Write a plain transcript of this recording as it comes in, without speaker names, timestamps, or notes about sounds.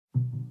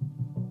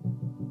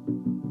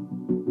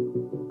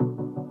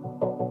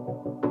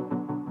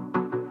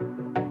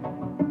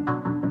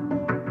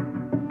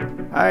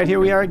All right,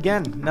 here we are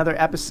again. Another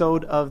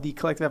episode of the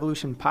Collective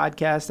Evolution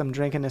podcast. I'm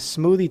drinking a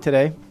smoothie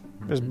today.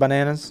 There's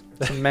bananas,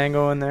 some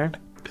mango in there.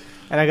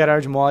 And I got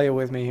Arjun Walia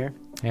with me here.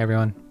 Hey,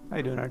 everyone. How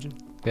you doing, Arjun?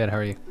 Good. How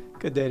are you?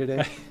 Good day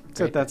today.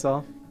 Except that's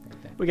all.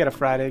 We got a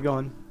Friday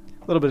going.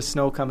 A little bit of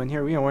snow coming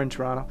here. We're in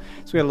Toronto,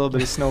 so we got a little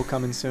bit of snow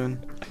coming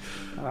soon.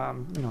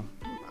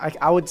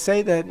 I would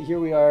say that here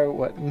we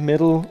are,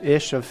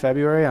 middle-ish of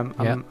February.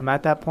 I'm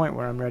at that point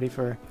where I'm ready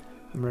for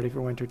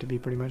winter to be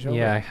pretty much over.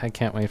 Yeah, I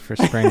can't wait for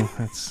spring.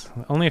 It's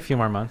only a few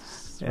more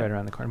months. It's right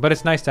around the corner. But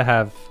it's nice to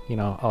have,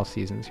 all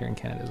seasons here in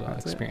Canada as well.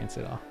 Experience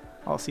it all.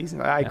 All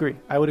seasons. I agree.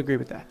 I would agree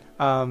with that.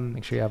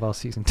 Make sure you have all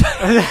season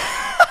tires.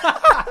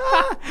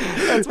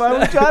 That's why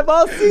we drive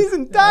all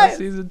season tires. All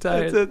season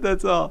tires. That's it.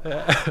 That's all.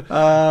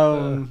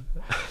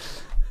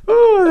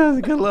 Ooh, that was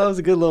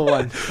a good little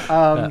one.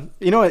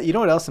 You know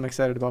what else I'm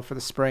excited about for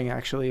the spring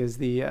actually is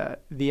the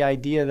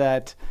idea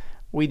that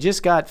we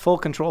just got full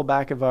control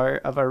back of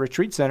our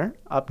retreat center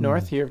up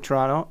north here of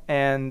Toronto,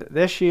 and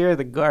this year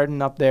the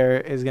garden up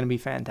there is going to be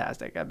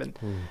fantastic.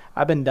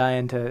 I've been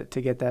dying to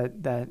get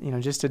that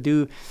just to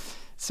do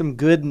some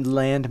good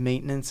land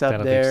maintenance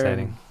up there,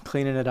 and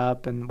cleaning it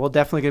up, and we're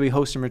definitely going to be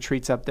hosting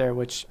retreats up there,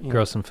 which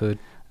grow some food.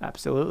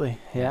 Absolutely,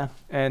 yeah.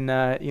 And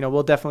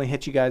we'll definitely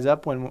hit you guys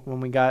up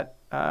when we got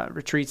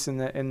retreats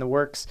in the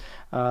works.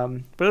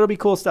 But it'll be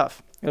cool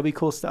stuff.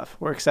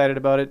 We're excited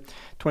about it.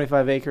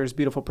 25 acres,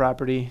 beautiful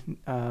property,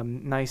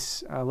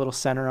 nice little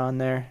center on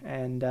there,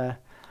 and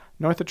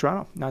north of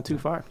Toronto, not too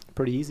far,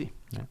 pretty easy.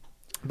 Yeah.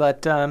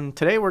 But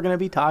today we're going to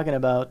be talking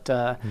about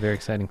very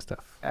exciting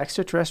stuff.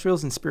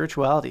 Extraterrestrials and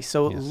spirituality.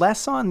 So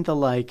less on the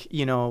like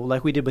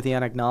we did with the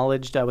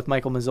Unacknowledged with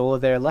Michael Mazzola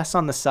there, less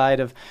on the side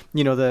of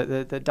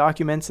the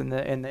documents and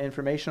the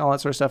information, all that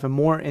sort of stuff, and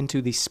more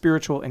into the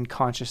spiritual and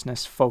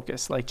consciousness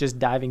focus, like just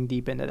diving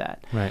deep into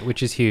that. Right,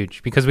 which is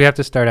huge because we have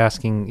to start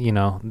asking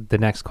the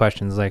next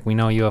questions. Like, we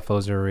know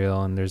UFOs are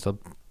real, and there's a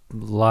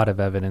lot of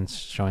evidence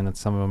showing that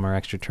some of them are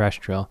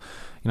extraterrestrial.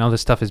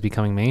 This stuff is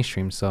becoming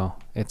mainstream, so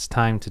it's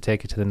time to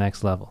take it to the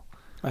next level.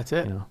 That's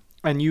it.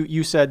 And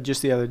you said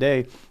just the other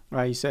day,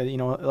 you said,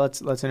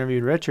 let's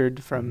interview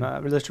Richard from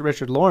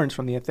Richard Lawrence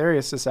from the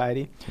Aetherius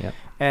Society. Yep.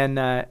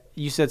 And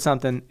you said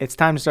something, it's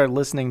time to start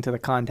listening to the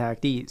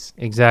contactees.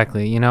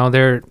 Exactly.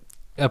 They're,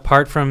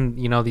 apart from,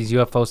 these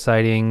UFO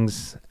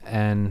sightings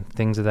and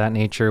things of that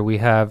nature, we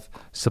have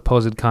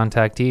supposed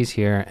contactees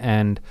here.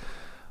 And,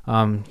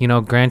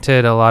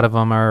 granted, a lot of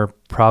them are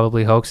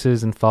probably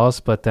hoaxes and false,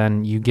 but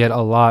then you get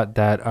a lot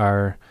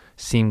that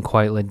seem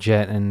quite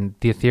legit. And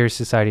the Aetherius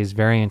Society is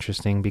very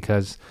interesting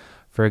because,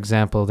 for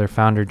example, their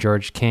founder,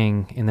 George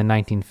King, in the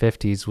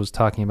 1950s was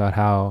talking about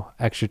how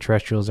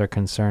extraterrestrials are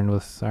concerned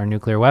with our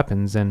nuclear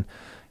weapons. And,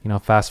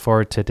 fast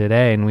forward to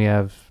today, and we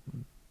have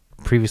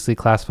previously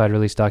classified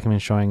release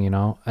documents showing,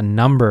 a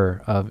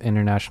number of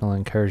international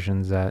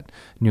incursions at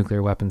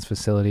nuclear weapons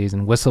facilities,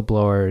 and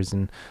whistleblowers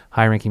and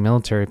high-ranking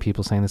military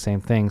people saying the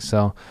same thing.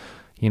 So,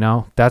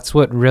 that's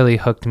what really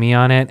hooked me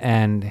on it,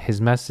 and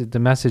the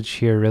message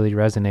here really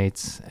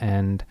resonates.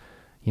 And,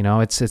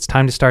 it's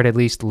time to start at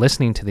least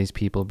listening to these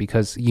people,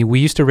 because we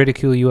used to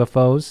ridicule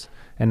UFOs,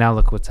 and now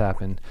look what's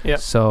happened. Yep.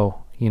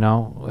 So,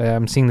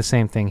 I'm seeing the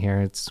same thing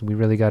here. We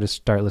really got to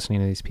start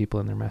listening to these people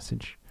and their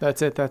message.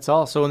 That's it. That's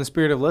all. So in the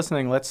spirit of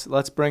listening,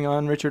 let's bring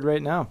on Richard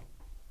right now.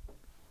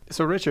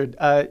 So Richard,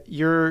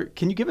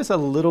 can you give us a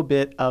little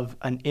bit of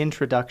an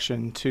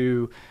introduction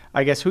to,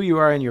 I guess, who you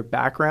are and your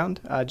background,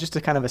 just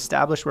to kind of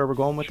establish where we're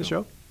going with the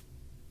show?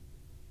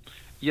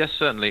 Yes,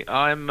 certainly.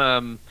 I'm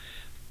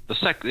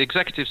the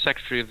Executive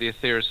Secretary of the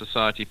Aetherius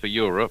Society for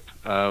Europe.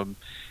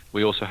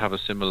 We also have a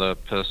similar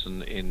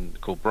person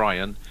called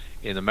Brian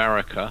in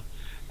America.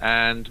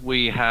 And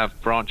we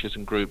have branches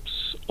and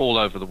groups all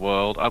over the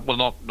world.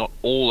 Not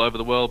all over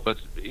the world, but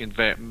in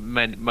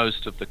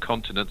most of the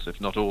continents, if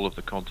not all of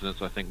the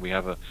continents. I think we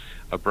have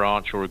a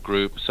branch or a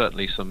group,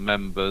 certainly some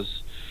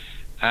members.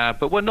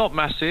 But we're not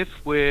massive.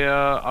 We're,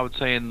 I would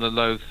say, in the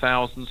low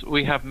thousands.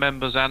 We have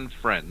members and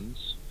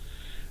friends.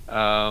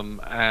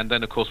 And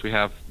then, of course, we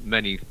have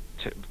many,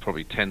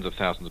 probably tens of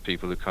thousands of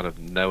people who kind of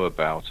know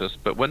about us.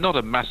 But we're not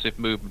a massive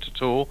movement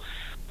at all.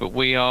 But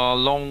we are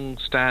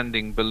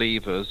long-standing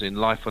believers in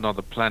life on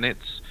other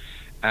planets,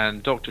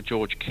 and Dr.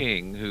 George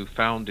King, who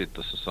founded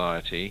the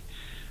society,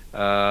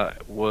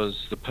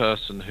 was the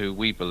person who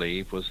we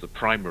believe was the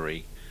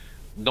primary,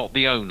 not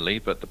the only,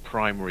 but the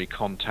primary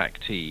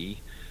contactee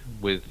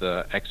with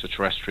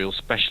extraterrestrials,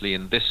 especially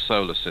in this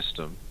solar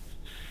system,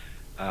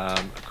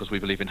 because we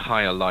believe in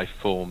higher life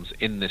forms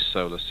in this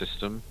solar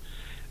system.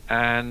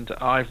 And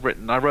I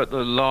wrote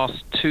the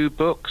last two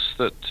books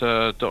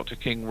that Dr.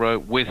 King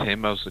wrote with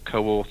him. I was the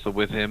co-author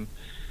with him,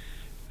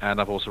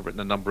 and I've also written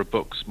a number of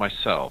books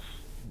myself.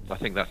 I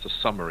think that's a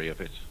summary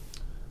of it.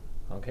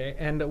 Okay,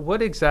 and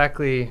what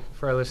exactly,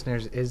 for our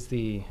listeners, is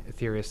the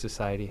Aetherius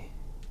Society?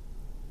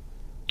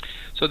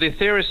 So the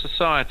Aetherius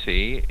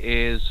Society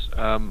is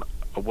a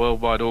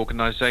worldwide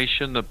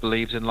organization that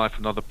believes in life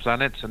on other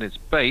planets, and it's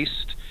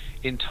based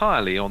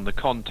entirely on the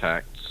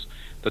contacts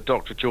that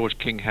Dr. George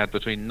King had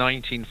between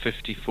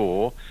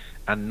 1954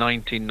 and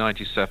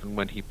 1997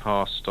 when he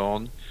passed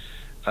on.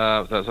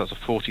 That's a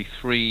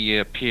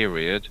 43-year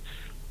period,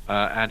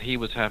 and he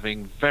was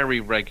having very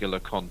regular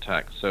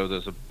contact. So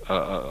there's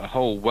a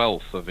whole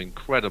wealth of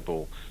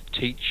incredible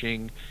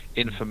teaching,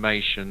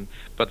 information,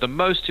 but the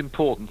most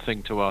important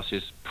thing to us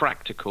is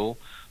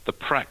the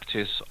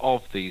practice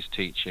of these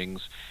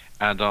teachings,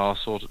 and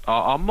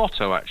our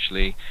motto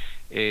actually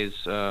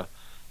is, our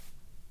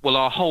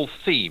whole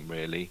theme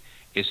really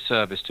is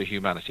service to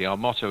humanity. Our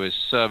motto is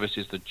service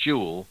is the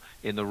jewel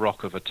in the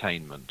rock of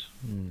attainment.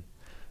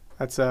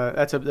 That's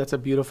a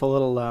beautiful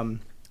little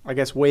I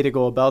guess way to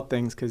go about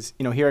things, because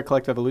here at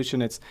Collective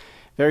Evolution it's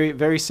very,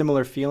 very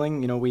similar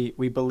feeling.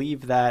 We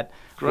believe that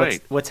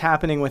what's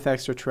happening with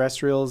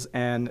extraterrestrials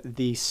and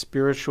the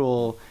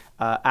spiritual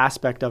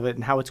aspect of it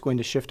and how it's going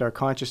to shift our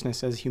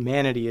consciousness as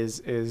humanity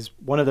is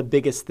one of the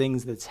biggest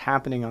things that's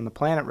happening on the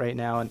planet right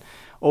now. And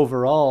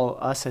overall,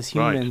 us as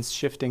humans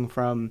shifting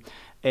from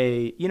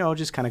a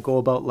just kind of go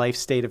about life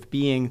state of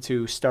being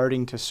to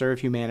starting to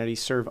serve humanity,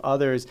 serve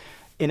others.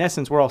 In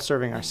essence, we're all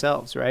serving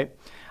ourselves, right?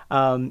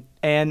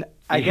 And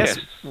I guess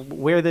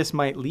where this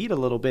might lead a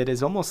little bit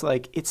is almost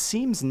like it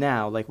seems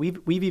now, like we've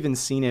even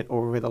seen it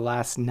over the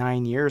last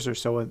 9 years or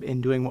so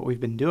in doing what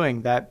we've been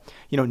doing, that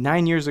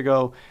 9 years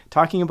ago,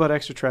 talking about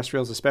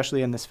extraterrestrials,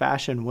 especially in this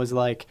fashion, was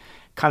like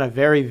kind of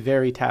very,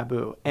 very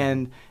taboo.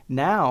 And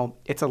now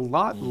it's a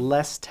lot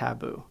less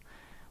taboo.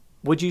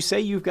 Would you say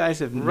you guys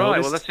have noticed?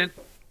 Right. Well, that's it.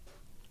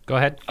 Go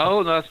ahead.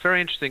 Oh, no, that's very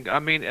interesting. I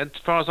mean, as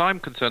far as I'm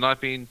concerned, I've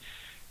been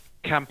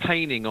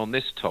campaigning on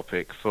this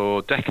topic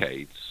for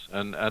decades,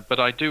 but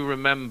I do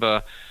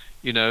remember,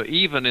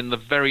 even in the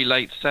very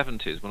late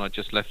 70s when I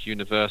just left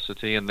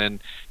university, and then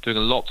doing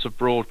lots of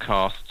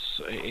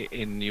broadcasts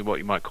in what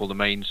you might call the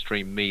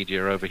mainstream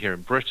media over here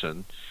in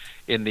Britain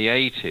in the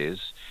 80s,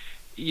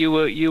 you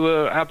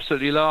were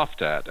absolutely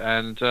laughed at,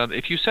 and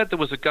if you said there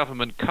was a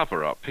government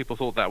cover-up, people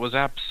thought that was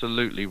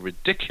absolutely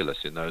ridiculous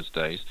in those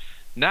days.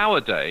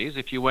 Nowadays,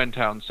 if you went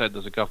out and said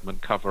there's a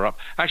government cover-up,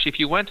 actually, if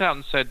you went out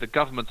and said the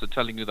governments are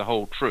telling you the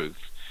whole truth,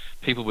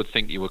 people would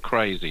think you were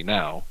crazy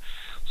now.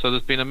 So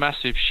there's been a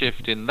massive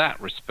shift in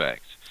that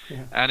respect.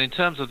 Yeah. And in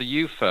terms of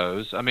the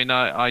UFOs, I mean,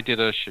 I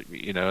did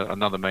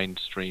another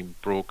mainstream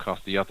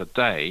broadcast the other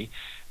day,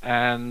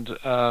 and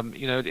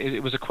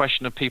it was a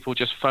question of people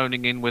just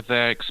phoning in with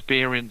their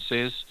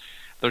experiences.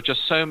 There are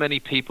just so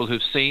many people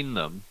who've seen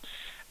them.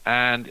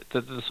 And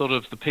the sort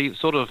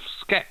of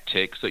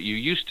skeptics that you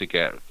used to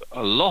get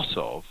a lot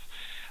of,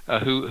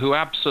 who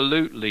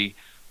absolutely,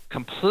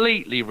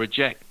 completely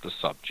reject the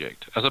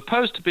subject, as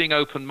opposed to being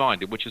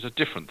open-minded, which is a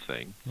different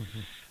thing.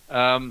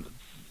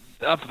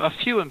 A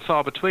few and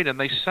far between, and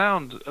they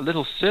sound a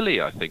little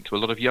silly, I think, to a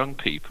lot of young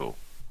people.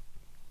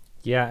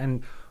 Yeah,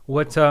 and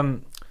what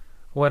I'm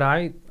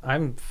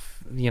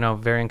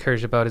very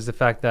encouraged about is the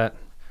fact that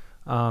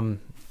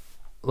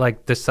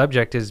the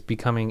subject is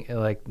becoming,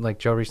 like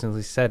Joe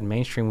recently said,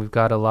 mainstream. We've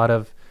got a lot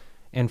of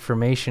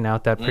information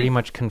out that pretty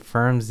much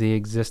confirms the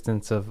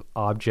existence of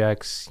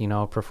objects,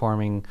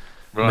 performing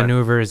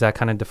maneuvers that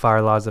kind of defy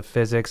our laws of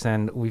physics.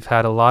 And we've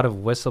had a lot of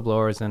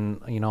whistleblowers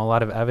and, a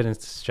lot of evidence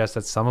to suggest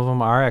that some of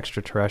them are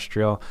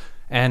extraterrestrial.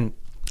 And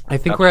I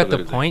think we're at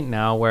the point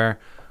now where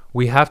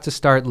we have to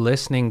start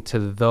listening to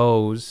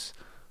those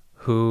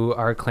who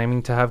are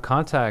claiming to have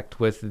contact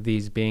with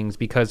these beings,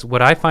 because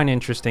what I find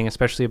interesting,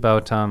 especially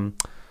about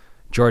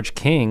George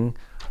King,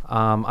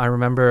 I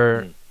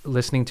remember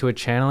listening to a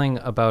channeling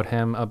about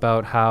him,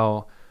 about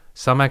how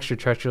some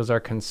extraterrestrials are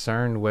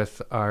concerned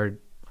with our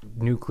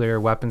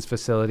nuclear weapons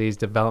facilities,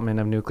 development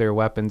of nuclear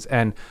weapons,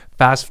 and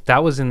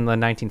that was in the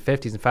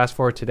 1950s, and fast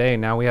forward today,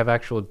 now we have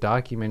actual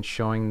documents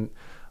showing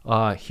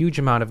a huge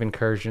amount of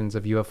incursions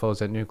of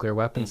UFOs at nuclear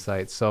weapon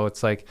sites. So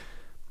it's like,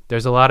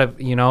 there's a lot of,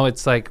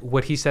 it's like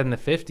what he said in the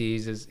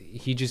 50s is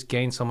he just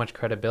gained so much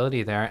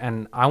credibility there.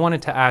 And I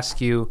wanted to ask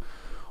you,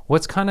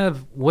 what's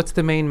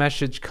the main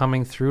message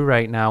coming through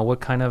right now? What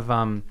kind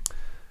of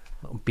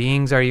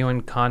beings are you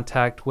in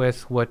contact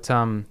with? What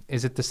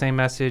is it the same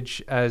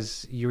message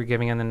as you were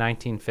giving in the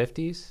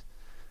 1950s?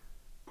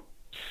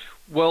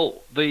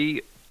 Well,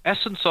 the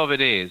essence of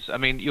it is, I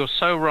mean, you're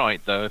so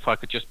right, though, if I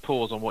could just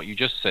pause on what you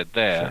just said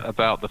there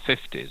about the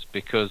 50s,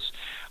 because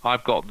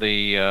I've got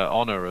the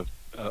honor of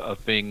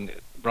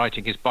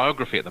writing his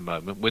biography at the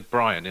moment with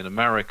Brian in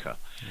America.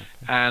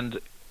 And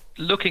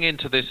looking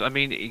into this, I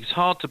mean, it's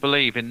hard to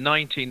believe in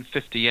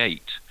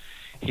 1958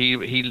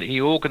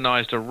 he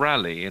organized a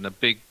rally in a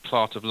big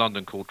part of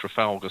London called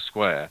Trafalgar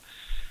Square,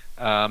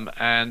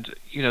 and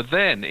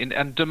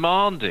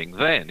demanding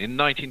then in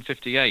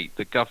 1958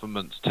 that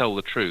governments tell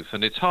the truth.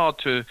 And it's hard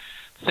to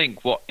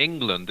think what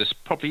England, is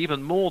probably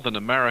even more than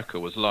America,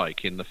 was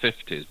like in the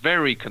 50s.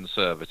 Very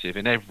conservative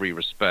in every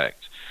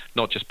respect,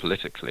 not just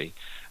politically.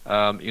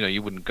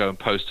 You wouldn't go and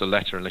post a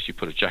letter unless you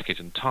put a jacket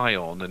and tie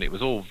on, and it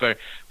was all very...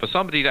 For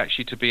somebody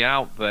actually to be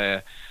out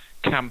there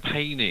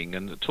campaigning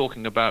and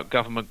talking about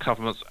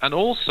governments, and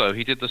also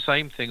he did the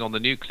same thing on the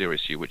nuclear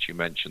issue, which you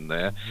mentioned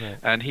there,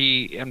 and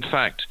he, in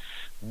fact,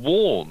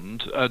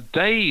 warned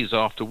days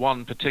after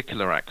one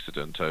particular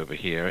accident over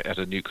here at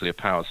a nuclear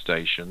power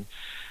station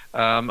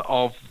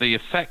of the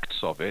effects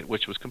of it,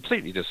 which was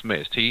completely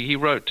dismissed. He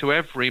wrote to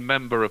every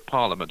member of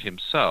parliament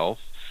himself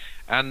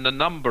and a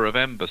number of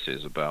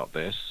embassies about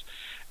this,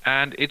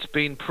 and it's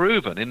been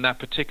proven in that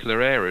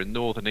particular area in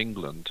northern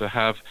England to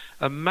have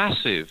a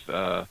massive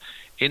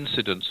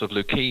incidence of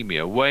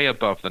leukemia way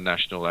above the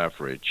national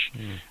average,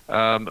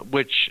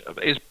 which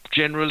is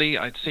generally,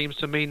 it seems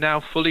to me, now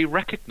fully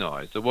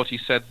recognized that what he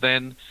said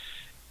then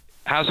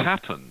has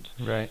happened,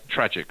 Right.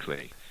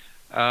 tragically.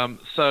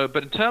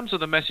 But in terms of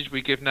the message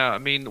we give now, I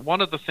mean, one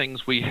of the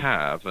things we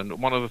have,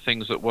 and one of the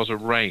things that was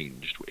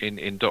arranged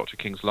in Dr.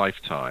 King's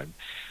lifetime,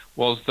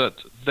 was that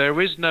there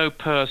is no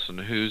person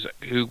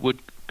who would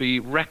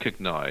be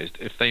recognized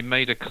if they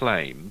made a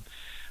claim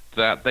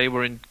that they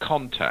were in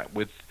contact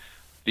with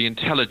the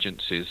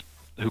intelligences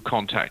who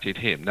contacted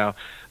him. Now,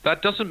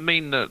 that doesn't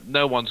mean that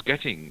no one's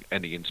getting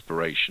any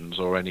inspirations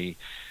or any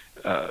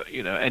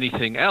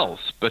anything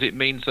else, but it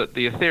means that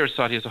the Aetherius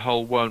Society as a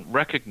whole won't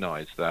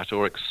recognize that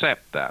or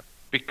accept that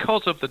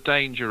because of the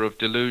danger of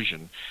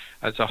delusion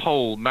as a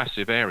whole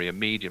massive area,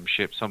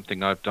 mediumship,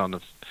 something I've done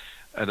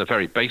at a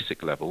very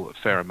basic level, a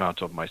fair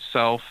amount of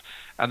myself.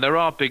 And there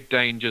are big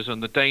dangers,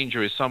 and the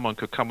danger is someone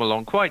could come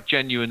along quite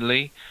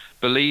genuinely,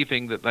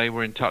 believing that they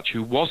were in touch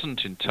who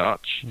wasn't in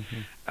touch,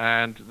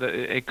 and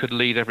it could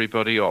lead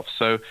everybody off.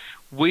 So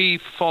we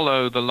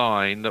follow the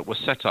line that was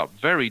set up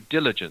very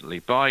diligently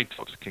by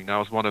Dr. King. I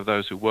was one of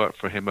those who worked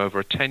for him over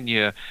a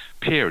 10-year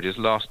period, his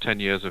last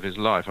 10 years of his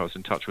life. I was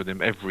in touch with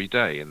him every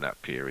day in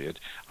that period,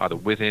 either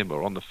with him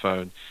or on the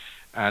phone,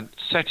 and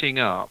setting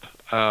up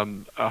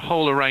a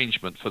whole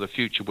arrangement for the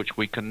future which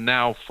we can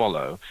now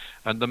follow.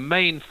 And the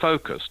main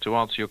focus, to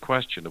answer your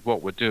question of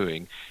what we're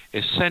doing,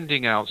 is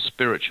sending out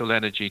spiritual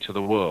energy to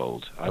the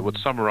world. I would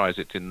summarize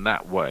it in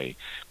that way.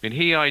 I mean,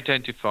 he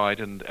identified,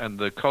 and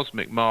the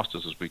cosmic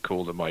masters, as we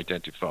call them,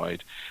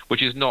 identified, which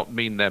does not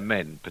mean they're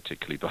men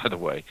particularly, by the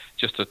way,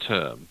 just a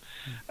term.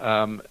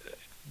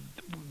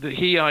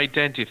 He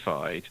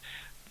identified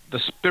the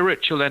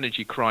spiritual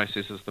energy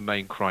crisis as the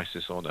main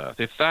crisis on Earth.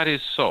 If that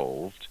is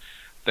solved,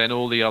 then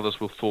all the others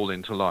will fall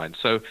into line.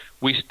 So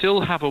we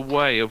still have a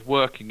way of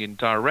working in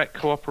direct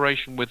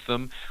cooperation with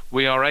them.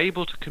 We are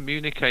able to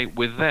communicate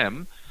with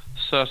them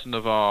certain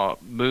of our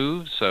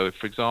moves. So if,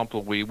 for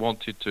example, we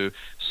wanted to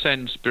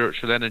send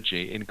spiritual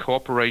energy in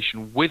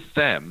cooperation with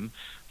them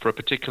for a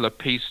particular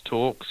peace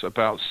talks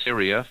about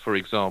Syria, for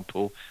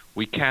example,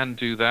 we can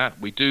do that.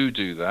 We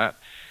do that.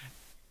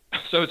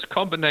 So it's a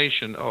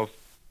combination of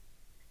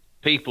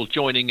people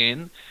joining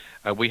in.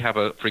 We have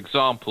for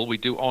example, we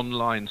do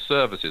online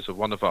services of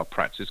one of our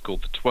practices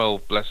called the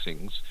 12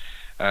 Blessings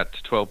at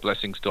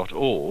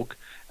 12blessings.org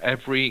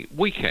every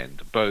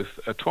weekend,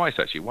 twice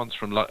actually, once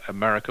from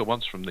America,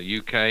 once from the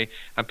UK,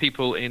 and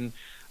people in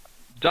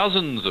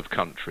dozens of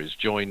countries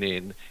join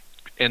in,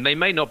 and they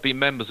may not be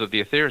members of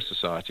the Aetherius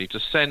Society, to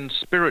send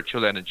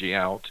spiritual energy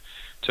out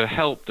to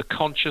help the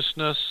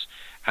consciousness.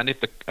 And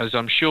as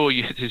I'm sure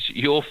it is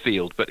your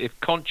field, but if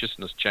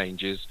consciousness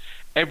changes,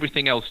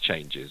 everything else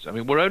changes. I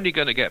mean, we're only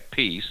going to get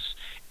peace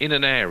in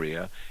an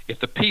area if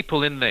the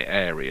people in the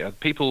area,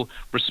 people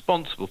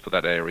responsible for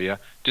that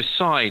area,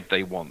 decide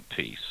they want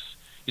peace.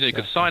 You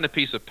could sign a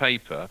piece of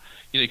paper,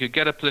 you could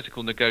get a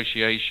political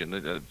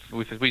negotiation.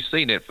 We've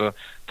seen it for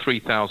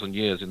 3,000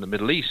 years in the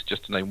Middle East,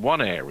 just to name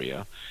one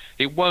area.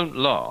 It won't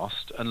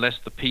last unless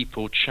the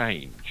people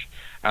change.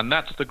 And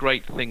that's the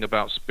great thing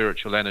about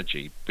spiritual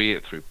energy, be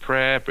it through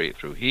prayer, be it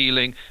through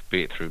healing,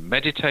 be it through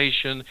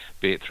meditation,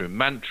 be it through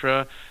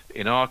mantra,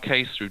 in our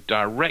case through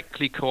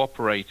directly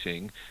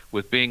cooperating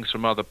with beings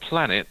from other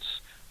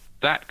planets.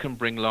 That can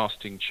bring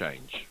lasting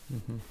change.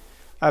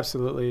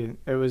 Absolutely.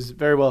 It was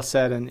very well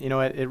said. And,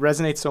 it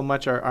resonates so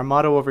much. Our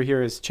motto over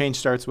here is change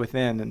starts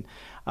within. And,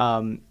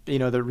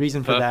 the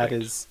reason for that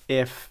is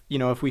if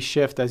we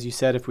shift, as you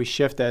said, if we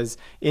shift as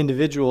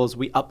individuals,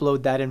 we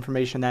upload that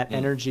information, that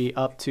energy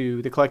up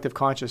to the collective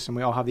conscious, and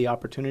we all have the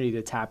opportunity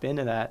to tap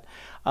into that.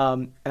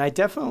 And I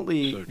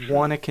definitely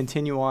want to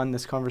continue on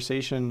this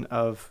conversation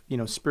of,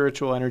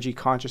 spiritual energy,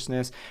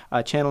 consciousness,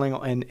 channeling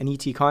and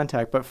ET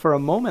contact. But for a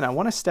moment, I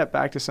want to step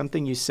back to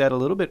something you said a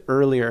little bit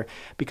earlier,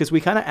 because we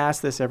kind of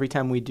ask this every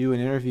time we do an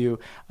interview,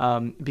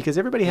 because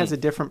everybody has a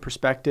different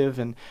perspective.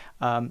 And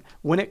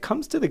when it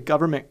comes to the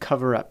government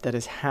cover-up that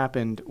has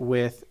happened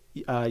with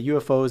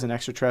UFOs and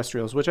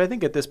extraterrestrials, which I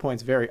think at this point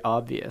is very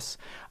obvious,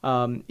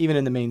 even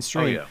in the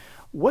mainstream,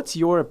 what's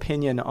your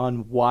opinion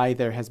on why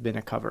there has been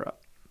a cover-up?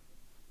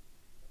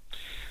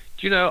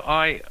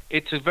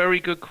 It's a very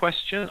good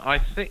question. I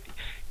think,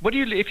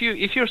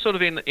 if you're sort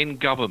of in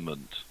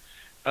government,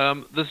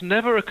 there's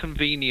never a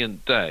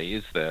convenient day,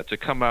 is there, to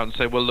come out and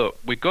say, well, look,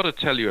 we've got to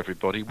tell you,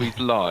 everybody, we've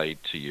lied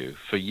to you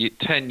for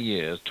 10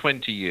 years,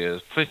 20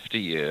 years, 50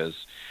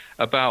 years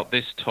about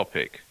this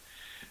topic.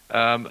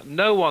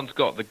 No one's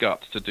got the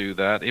guts to do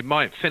that. It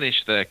might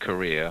finish their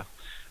career.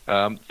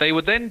 They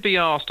would then be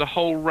asked a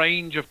whole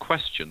range of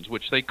questions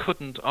which they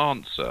couldn't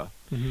answer.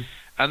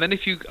 And then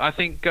if you, I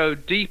think, go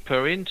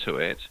deeper into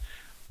it,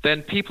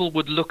 then people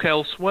would look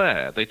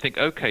elsewhere. They think,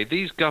 okay,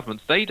 these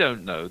governments, they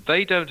don't know.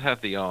 They don't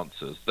have the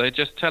answers. They're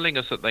just telling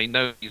us that they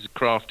know these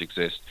craft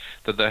exist,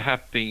 that there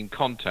have been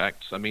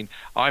contacts. I mean,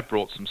 I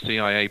brought some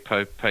CIA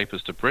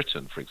papers to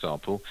Britain, for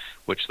example,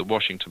 which the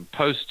Washington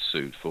Post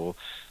sued for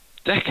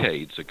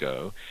decades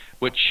ago,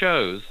 which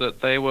shows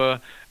that they were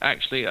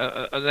actually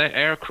an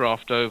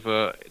aircraft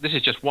over, this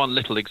is just one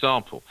little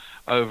example,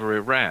 over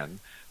Iran,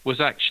 was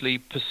actually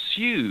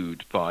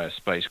pursued by a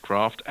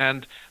spacecraft,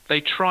 and they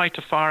tried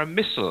to fire a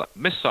missile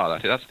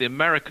at it. That's the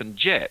American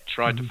jet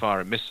tried to fire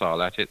a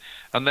missile at it,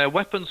 and their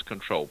weapons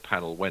control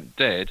panel went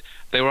dead.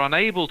 They were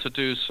unable to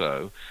do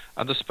so,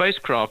 and the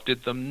spacecraft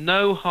did them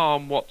no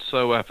harm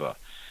whatsoever.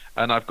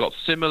 And I've got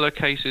similar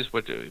cases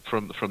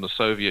from the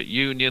Soviet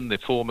Union, the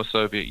former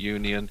Soviet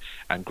Union,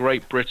 and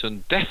Great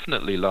Britain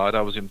definitely lied.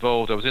 I was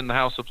involved. I was in the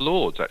House of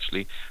Lords,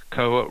 actually,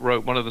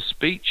 co-wrote one of the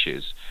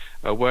speeches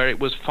where it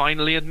was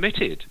finally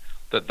admitted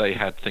that they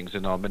had things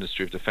in our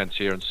Ministry of Defence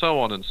here, and so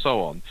on and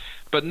so on.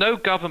 But no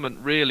government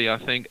really, I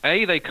think,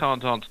 A, they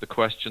can't answer the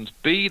questions,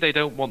 B, they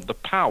don't want the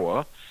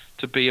power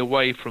to be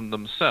away from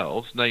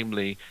themselves,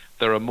 namely,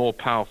 there are more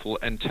powerful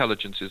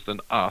intelligences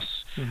than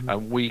us,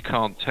 and we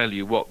can't tell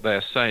you what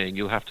they're saying.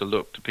 You'll have to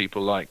look to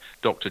people like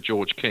Dr.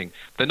 George King.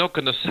 They're not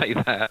going to say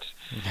that.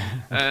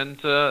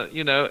 And,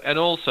 and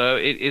also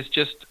it is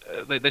just,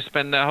 they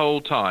spend their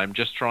whole time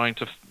just trying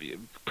to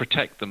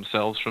protect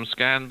themselves from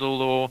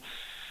scandal or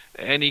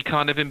any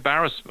kind of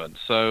embarrassment.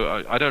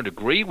 So I don't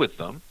agree with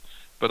them,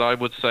 but I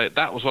would say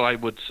that was what I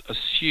would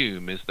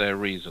assume is their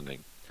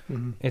reasoning.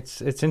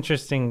 It's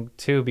interesting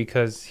too,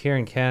 because here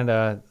in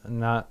Canada,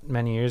 not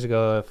many years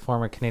ago, a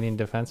former Canadian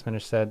defense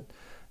minister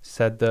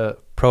said the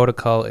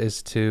protocol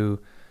is to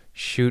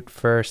shoot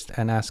first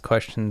and ask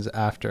questions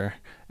after.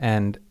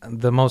 And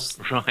the most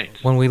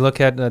when we look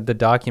at the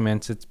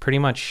documents, it pretty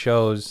much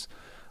shows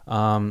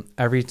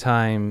every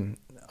time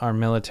our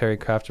military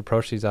craft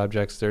approach these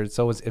objects, there's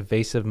always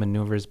evasive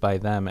maneuvers by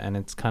them, and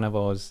it's kind of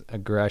always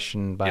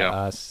aggression by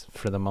us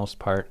for the most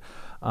part.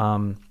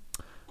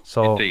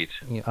 So indeed.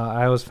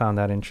 I always found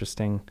that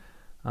interesting.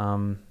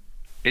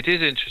 It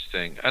is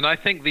interesting, and I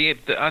think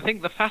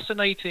the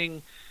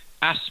fascinating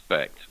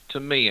aspect, to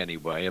me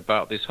anyway,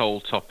 about this whole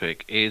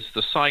topic is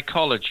the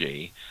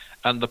psychology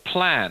and the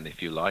plan,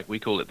 if you like, we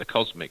call it the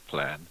cosmic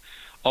plan,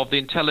 of the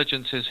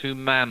intelligences who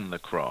man the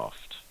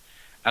craft.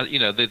 And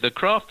the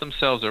craft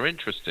themselves are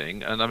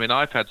interesting, and I mean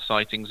I've had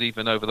sightings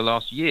even over the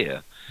last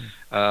year,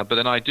 but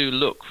then I do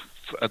look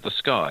at the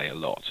sky a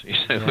lot.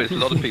 A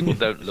lot of people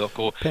don't look,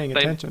 or paying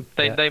attention.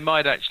 They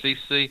might actually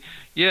see.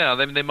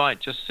 They might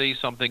just see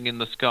something in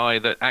the sky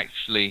that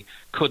actually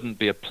couldn't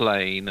be a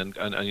plane, and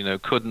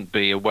couldn't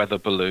be a weather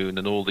balloon,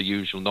 and all the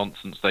usual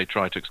nonsense they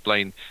try to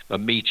explain, a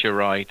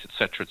meteorite,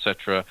 etc.,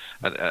 etc.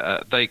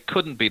 They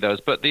couldn't be those,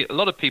 but a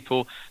lot of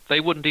people,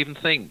 they wouldn't even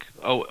think,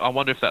 oh, I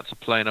wonder if that's a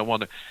plane. I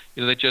wonder.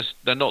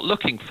 They're not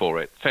looking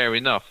for it. Fair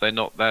enough. They're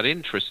not that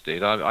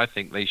interested. I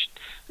think they should.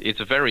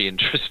 It's very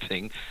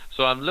interesting.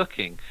 So I'm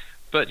looking.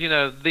 But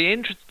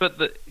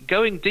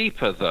going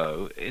deeper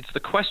though, it's the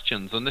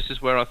questions, and this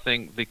is where I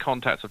think the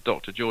contacts of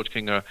Dr. George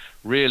King are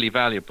really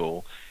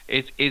valuable.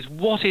 Is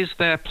what is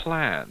their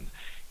plan?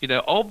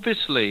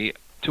 Obviously,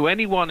 to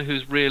anyone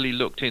who's really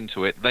looked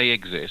into it, they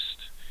exist.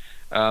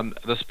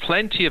 There's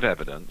plenty of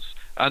evidence,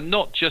 and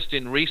not just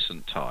in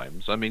recent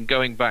times. I mean,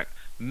 going back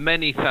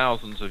many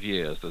thousands of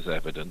years, there's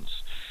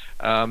evidence.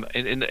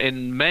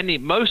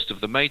 In most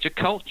of the major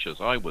cultures,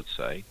 I would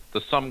say,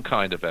 there's some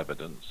kind of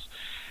evidence.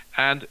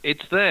 And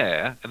it's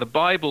there, the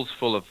Bible's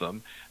full of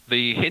them,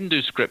 the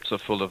Hindu scripts are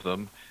full of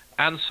them,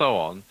 and so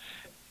on.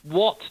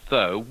 What,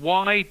 though?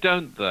 Why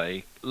don't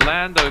they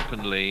land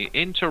openly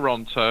in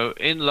Toronto,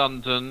 in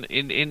London,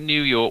 in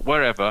New York,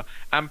 wherever,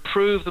 and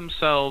prove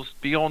themselves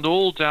beyond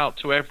all doubt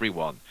to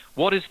everyone?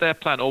 What is their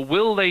plan? Or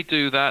will they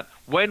do that?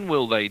 When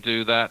will they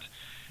do that?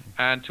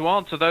 And to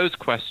answer those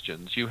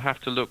questions, you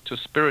have to look to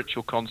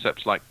spiritual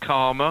concepts like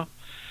karma,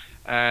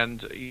 and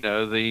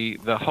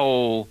the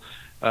whole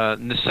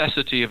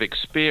necessity of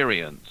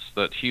experience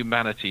that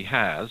humanity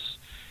has.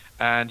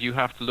 And you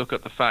have to look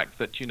at the fact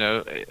that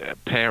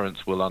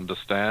parents will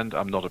understand.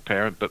 I'm not a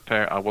parent, but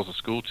I was a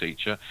school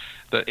teacher.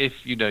 That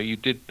if you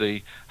did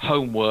the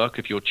homework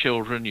of your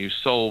children, you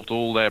solved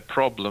all their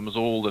problems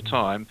all the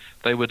time,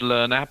 they would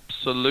learn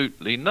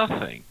absolutely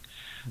nothing.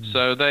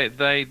 So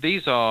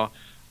these are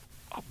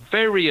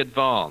very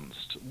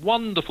advanced,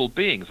 wonderful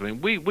beings. I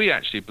mean, we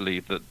actually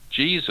believe that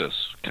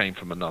Jesus came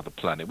from another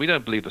planet. We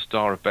don't believe the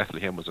Star of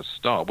Bethlehem was a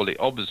star. Well, it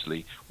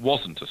obviously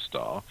wasn't a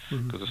star,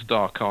 because a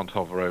star can't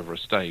hover over a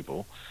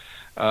stable.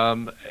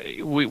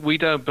 We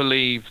don't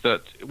believe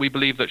that. We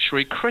believe that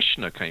Sri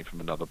Krishna came from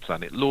another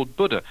planet, Lord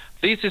Buddha.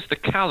 This is the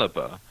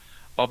caliber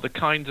of the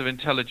kinds of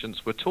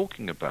intelligence we're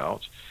talking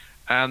about,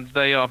 and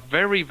they are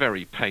very,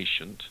 very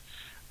patient.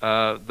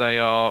 They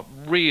are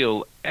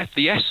real at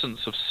the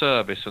essence of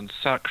service and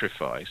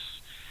sacrifice,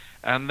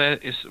 and there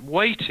is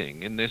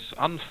waiting in this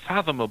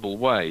unfathomable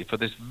way for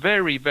this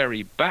very,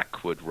 very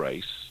backward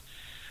race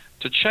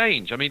to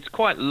change. I mean, it's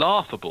quite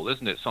laughable,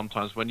 isn't it,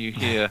 sometimes when you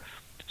hear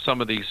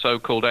some of these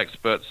so-called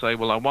experts say,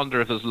 well, I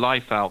wonder if there's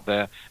life out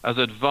there as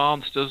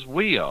advanced as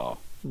we are.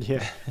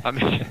 Yeah. I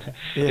mean,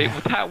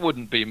 that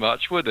wouldn't be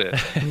much, would it?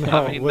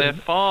 No, I mean, they're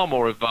far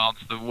more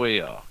advanced than we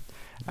are.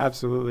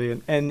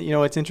 Absolutely. And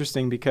it's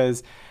interesting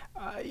because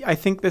I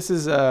think this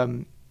is,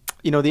 the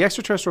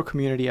extraterrestrial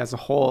community as a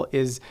whole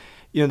is,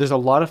 there's a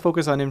lot of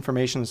focus on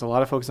information. There's a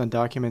lot of focus on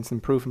documents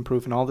and proof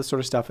and all this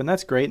sort of stuff. And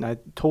that's great. And I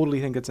totally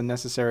think it's a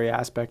necessary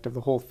aspect of the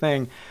whole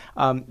thing.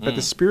 But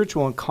the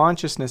spiritual and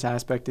consciousness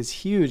aspect is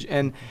huge.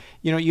 And,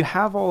 you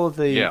have all of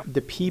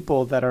the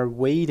people that are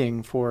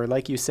waiting for,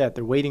 like you said,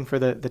 they're waiting for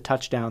the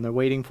touchdown. They're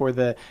waiting for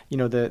the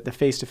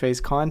face-to-face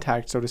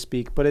contact, so to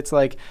speak. But it's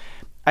like,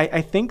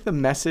 I think the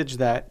message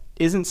that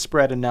isn't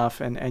spread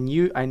enough, and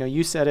I know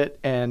you said it,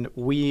 and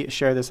we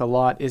share this a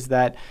lot, is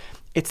that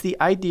it's the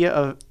idea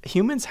of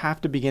humans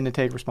have to begin to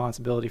take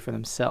responsibility for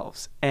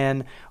themselves.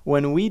 And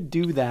when we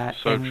do that,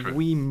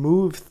 we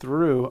move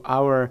through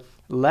our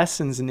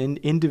lessons and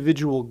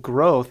individual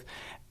growth,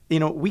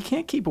 we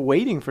can't keep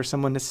waiting for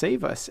someone to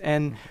save us.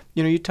 And,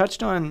 you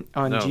touched on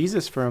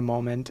Jesus for a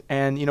moment.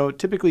 And,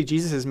 typically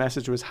Jesus'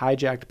 message was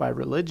hijacked by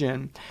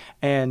religion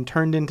and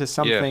turned into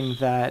something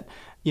that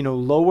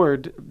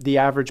lowered the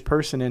average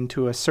person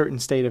into a certain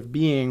state of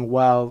being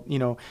while,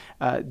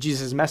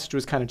 Jesus' message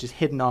was kind of just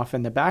hidden off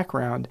in the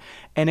background.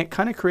 And it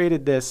kind of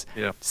created this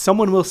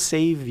someone will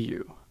save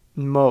you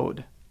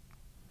mode.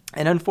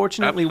 And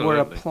unfortunately, we're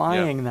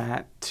applying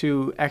that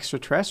to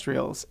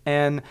extraterrestrials.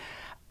 And,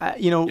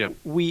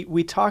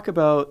 we talk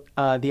about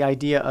the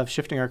idea of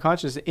shifting our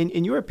consciousness.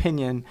 In your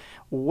opinion,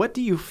 what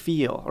do you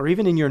feel, or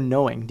even in your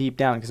knowing deep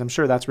down, because I'm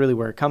sure that's really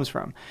where it comes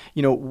from,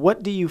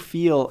 what do you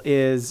feel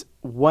is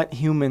what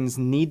humans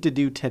need to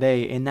do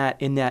today in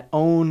that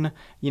own,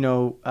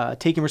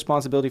 taking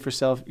responsibility for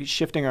self,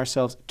 shifting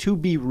ourselves to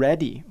be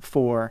ready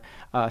for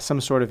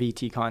some sort of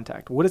ET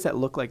contact? What does that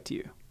look like to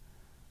you?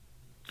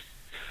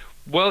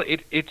 Well,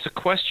 it's a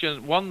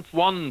question.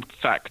 One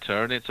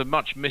factor, and it's a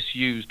much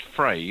misused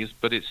phrase,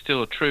 but it's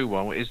still a true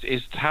one, is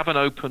to have an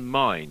open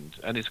mind.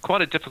 And it's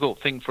quite a difficult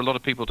thing for a lot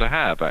of people to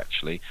have,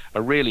 actually,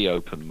 a really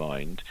open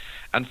mind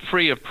and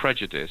free of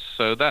prejudice.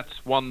 So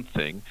that's one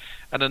thing.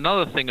 And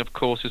another thing, of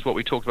course, is what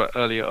we talked about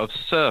earlier of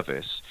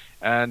service.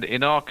 And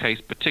in our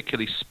case,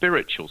 particularly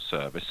spiritual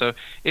service. So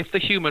if the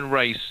human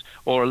race,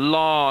 or a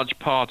large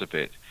part of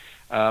it,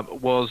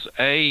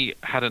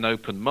 had an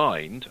open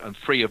mind and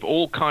free of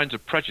all kinds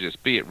of prejudice,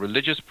 be it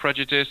religious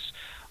prejudice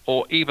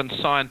or even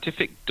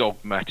scientific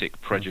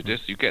dogmatic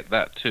prejudice, you get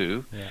that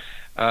too,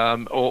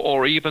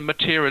 or even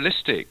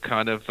materialistic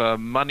kind of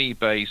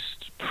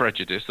money-based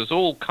prejudice. There's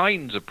all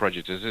kinds of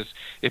prejudices.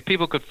 If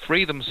people could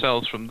free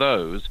themselves from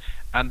those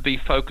and be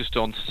focused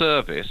on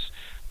service,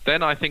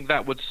 then I think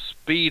that would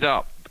speed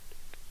up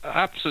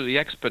absolutely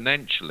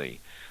exponentially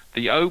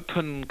the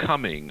open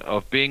coming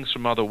of beings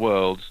from other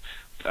worlds.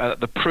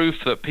 The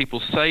proof that people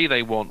say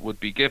they want would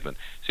be given.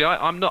 See,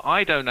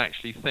 I don't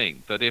actually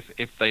think that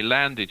if they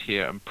landed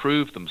here and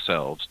proved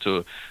themselves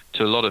to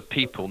a lot of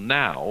people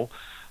now,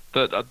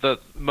 that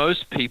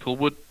most people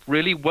would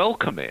really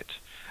welcome it.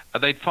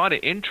 They'd find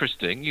it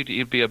interesting.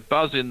 You'd be a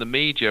buzz in the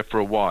media for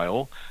a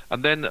while,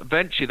 and then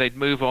eventually they'd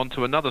move on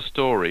to another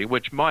story,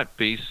 which might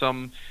be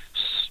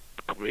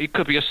it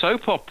could be a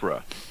soap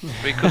opera.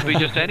 It could be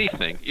just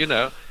anything,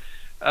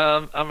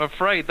 I'm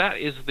afraid that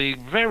is the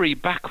very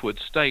backward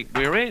state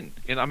we're in.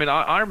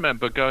 I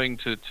remember going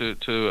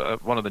to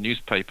one of the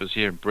newspapers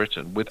here in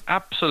Britain with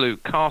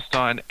absolute cast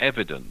iron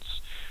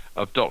evidence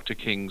of Dr.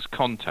 King's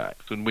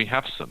contact, and we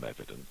have some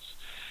evidence.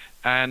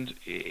 And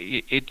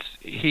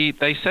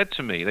they said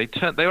to me,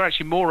 they were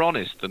actually more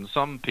honest than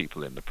some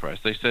people in the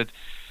press. They said,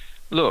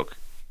 "Look,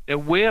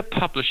 we're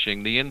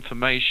publishing the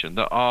information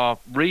that our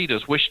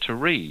readers wish to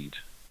read."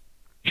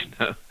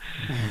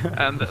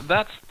 And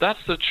that's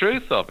the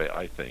truth of it,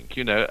 I think.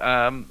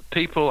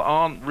 People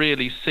aren't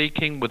really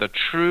seeking with a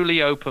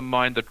truly open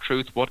mind the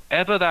truth,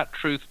 whatever that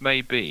truth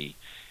may be.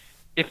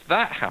 If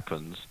that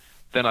happens,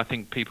 then I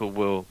think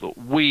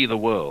we, the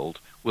world,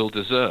 will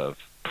deserve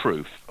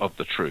proof of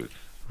the truth.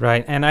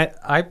 Right. And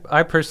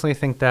I personally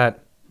think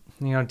that,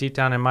 deep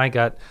down in my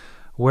gut,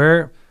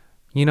 we're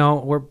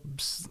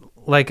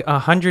like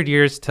 100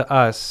 years to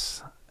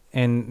us,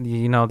 and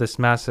this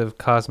massive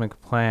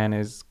cosmic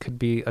plan could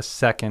be a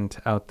second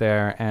out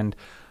there. And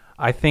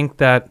I think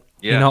that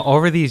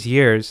over these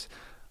years,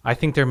 I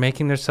think they're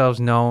making themselves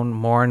known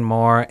more and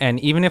more. And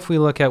even if we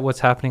look at what's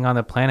happening on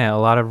the planet, a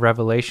lot of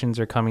revelations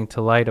are coming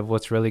to light of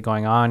what's really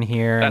going on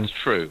here. That's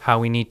true. How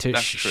we need to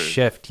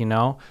shift,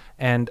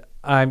 And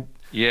I'm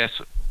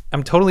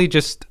I'm totally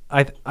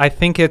I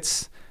think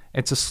it's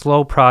a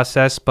slow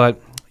process,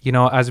 but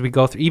as we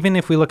go through, even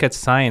if we look at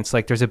science,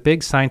 like there's a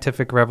big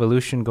scientific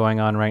revolution going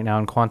on right now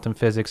in quantum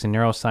physics and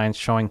neuroscience,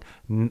 showing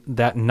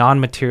that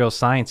non-material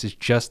science is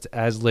just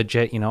as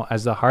legit,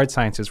 as the hard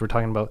sciences. We're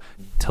talking about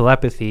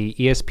telepathy,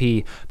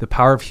 ESP, the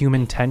power of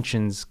human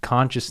intentions,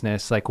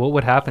 consciousness. Like, what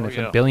would happen if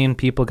a billion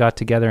people got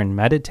together and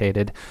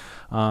meditated?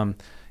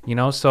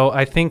 So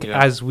I think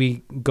as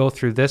we go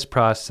through this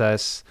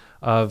process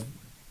of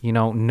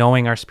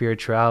knowing our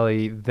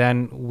spirituality,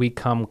 then we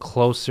come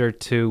closer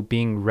to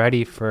being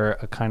ready for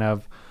a kind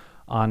of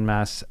en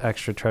masse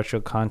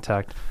extraterrestrial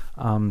contact.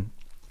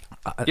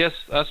 Yes,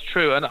 that's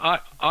true. And I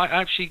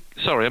actually,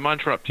 sorry, am I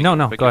interrupting? No,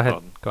 go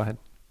ahead. Go ahead.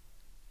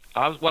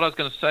 What I was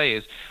going to say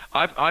is,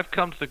 I've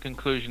come to the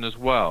conclusion as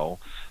well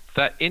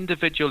that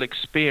individual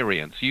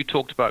experience, you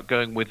talked about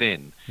going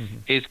within,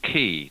 is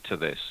key to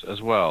this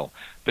as well.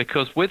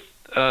 Because with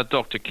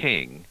Dr.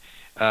 King,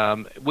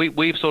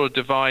 we've sort of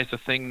devised a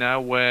thing now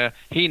where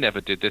he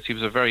never did this. He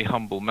was a very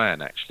humble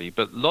man, actually.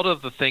 But a lot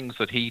of the things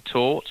that he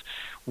taught,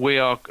 we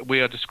are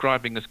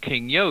describing as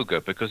King Yoga,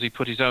 because he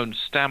put his own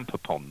stamp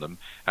upon them,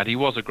 and he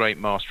was a great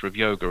master of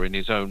yoga in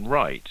his own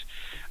right.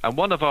 And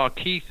one of our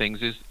key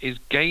things is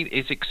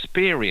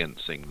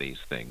experiencing these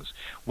things.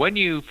 When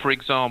you, for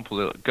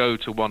example, go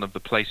to one of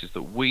the places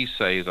that we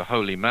say is a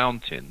holy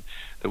mountain,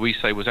 that we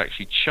say was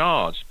actually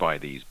charged by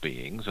these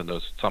beings, and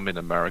there's some in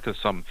America,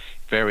 some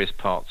various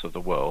parts of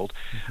the world,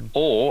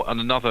 or, and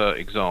another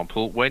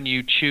example, when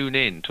you tune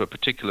in to a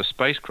particular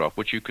spacecraft,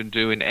 which you can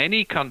do in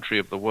any country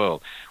of the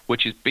world,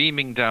 which is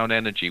beaming down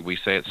energy, we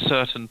say, at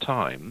certain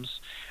times,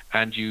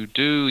 and you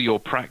do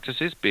your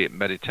practices, be it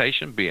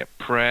meditation, be it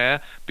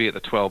prayer, be it the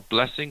 12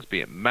 blessings,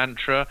 be it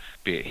mantra,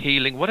 be it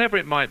healing, whatever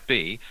it might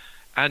be,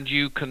 and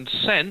you can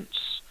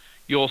sense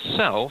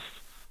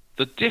yourself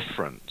the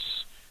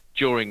difference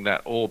during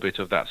that orbit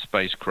of that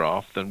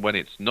spacecraft than when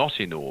it's not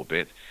in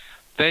orbit,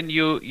 then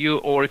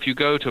or if you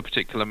go to a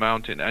particular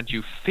mountain and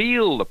you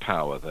feel the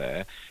power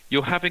there,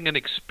 you're having an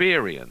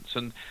experience,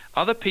 and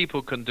other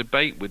people can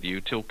debate with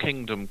you till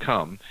kingdom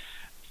come.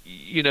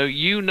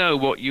 You know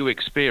what you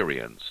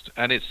experienced,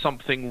 and it's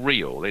something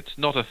real. It's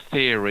not a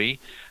theory.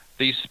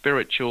 These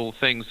spiritual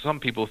things, some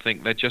people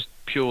think they're just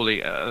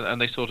purely,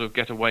 and they sort of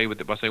get away with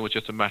it by saying, well, it's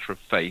just a matter of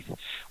faith.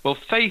 Well,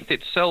 faith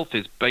itself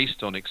is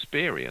based on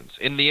experience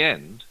in the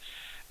end,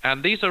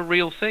 and these are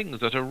real things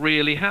that are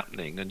really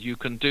happening, and you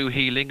can do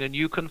healing, and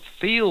you can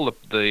feel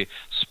the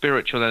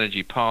spiritual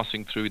energy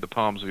passing through the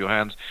palms of your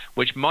hands,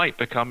 which might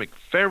become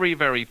very,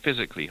 very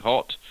physically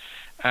hot,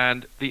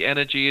 and the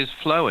energy is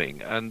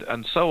flowing,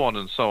 and so on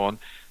and so on.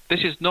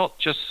 This is not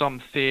just some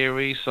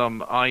theory,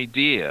 some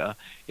idea.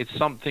 It's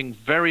something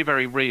very,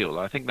 very real.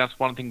 I think that's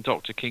one thing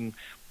Dr. King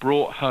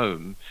brought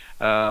home,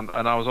 and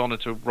I was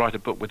honored to write a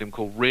book with him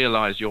called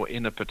Realize Your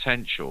Inner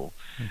Potential,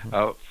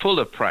 full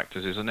of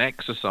practices and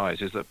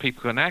exercises that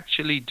people can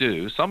actually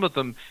do, some of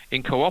them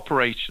in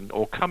cooperation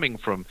or coming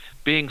from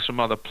beings from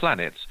other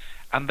planets,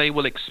 and they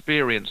will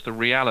experience the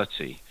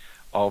reality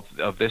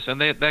of this, and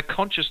their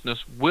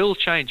consciousness will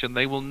change, and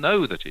they will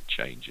know that it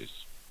changes.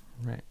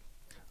 Right.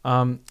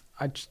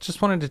 I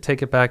just wanted to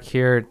take it back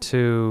here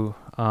to,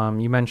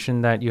 you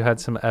mentioned that you had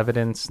some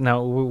evidence.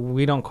 Now,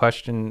 we don't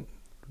question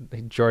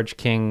George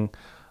King.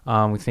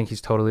 We think he's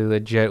totally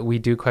legit. We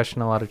do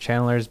question a lot of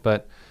channelers,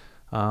 but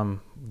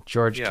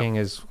George King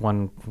is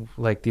one,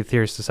 like the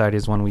Aetherius Society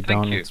is one we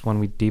don't. It's one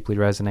we deeply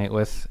resonate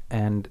with,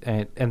 and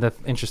the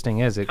interesting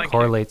is it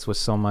correlates with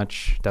so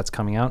much that's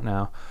coming out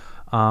now.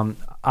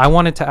 I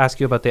wanted to ask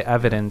you about the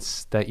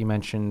evidence that you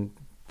mentioned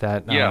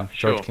that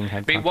George King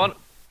had.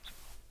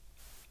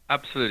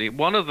 Absolutely.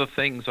 One of the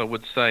things I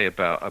would say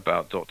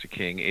about Dr.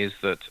 King is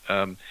that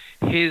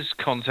his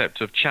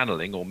concept of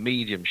channeling or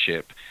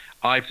mediumship,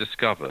 I've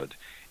discovered,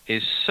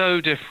 is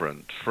so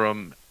different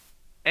from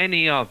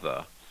any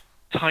other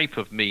type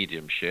of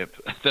mediumship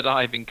that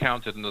I've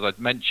encountered. And as I've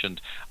mentioned,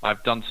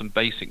 I've done some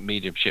basic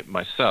mediumship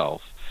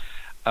myself.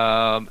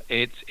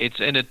 It's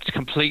in a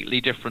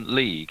completely different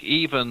league.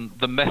 Even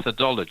the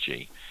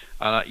methodology,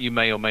 you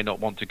may or may not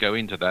want to go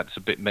into that.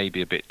 It's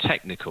maybe a bit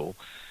technical,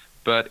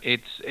 but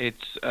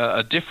it's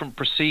a different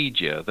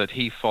procedure that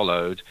he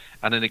followed,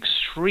 and an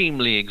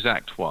extremely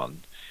exact one,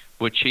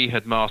 which he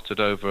had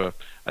mastered over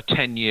a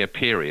 10-year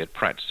period,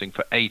 practicing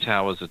for 8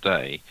 hours a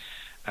day.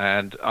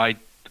 And I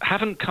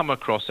haven't come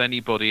across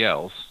anybody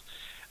else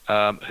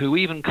who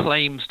even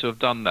claims to have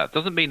done that.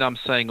 Doesn't mean I'm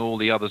saying all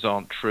the others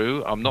aren't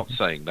true. I'm not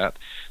saying that.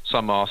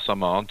 Some are,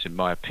 some aren't, in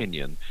my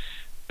opinion.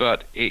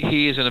 But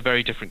he is in a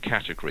very different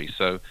category.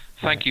 So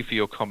thank you for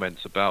your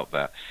comments about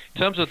that.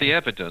 In terms of the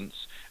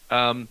evidence,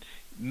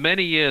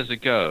 many years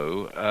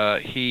ago,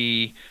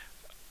 he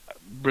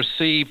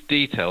received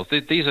details.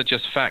 These are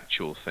just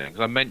factual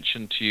things. I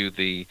mentioned to you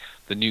the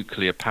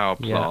nuclear power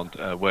plant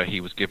where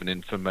he was given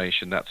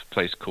information. That's a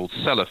place called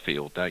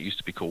Sellafield. Now, it used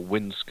to be called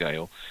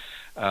Windscale.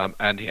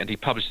 And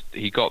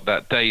he got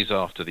that days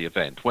after the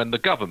event, when the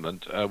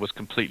government was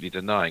completely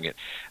denying it.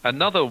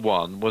 Another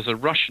one was a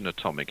Russian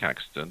atomic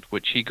accident,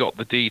 which he got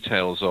the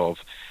details of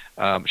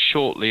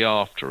shortly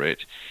after it.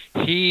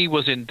 He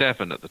was in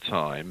Devon at the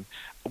time.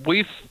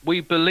 We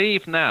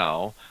believe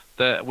now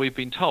that we've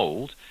been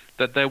told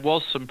that there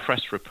was some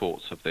press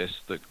reports of this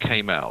that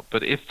came out,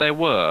 but if there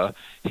were,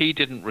 he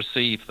didn't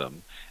receive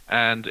them.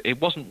 And it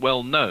wasn't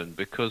well known,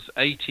 because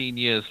 18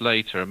 years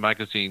later, a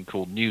magazine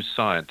called New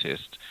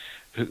Scientist,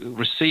 who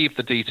received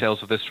the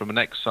details of this from an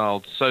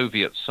exiled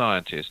Soviet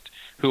scientist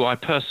who I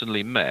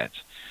personally met,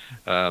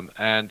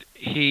 and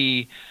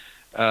he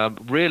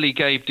really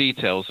gave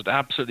details that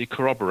absolutely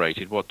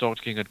corroborated what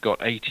Dr. King had got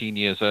 18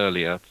 years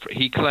earlier,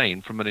 he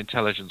claimed, from an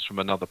intelligence from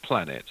another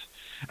planet,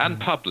 and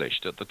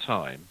published at the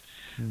time.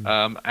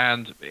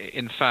 And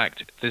in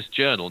fact, this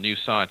journal, New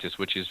Scientist,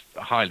 which is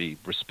a highly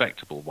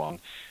respectable one,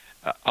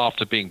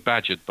 after being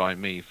badgered by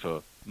me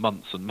for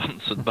months and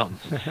months and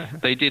months,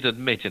 they did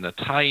admit in a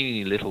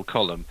tiny little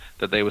column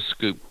that they were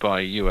scooped by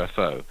a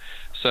UFO.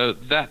 So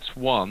that's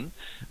one.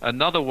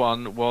 Another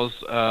one was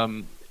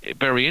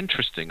very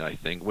interesting, I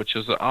think, which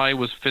is that I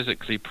was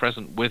physically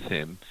present with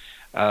him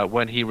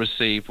when he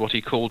received what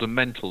he called a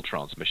mental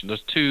transmission.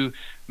 There's two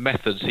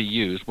methods he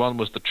used. One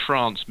was the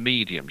trance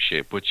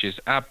mediumship, which is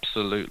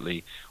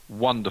absolutely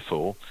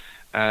wonderful,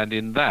 and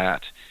in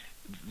that,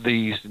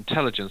 the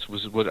intelligence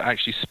would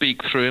actually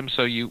speak through him.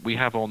 So we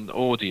have on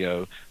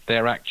audio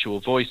their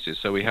actual voices.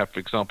 So we have, for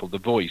example, the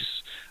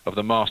voice of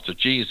the Master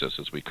Jesus,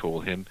 as we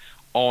call him,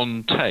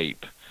 on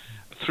tape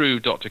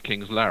through Dr.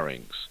 King's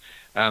larynx.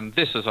 And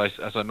this, as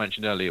I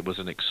mentioned earlier, was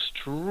an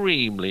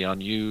extremely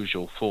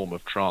unusual form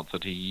of trance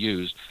that he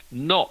used,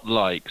 not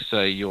like,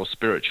 say, your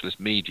spiritualist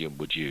medium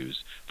would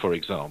use, for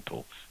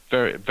example.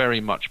 Very,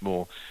 very much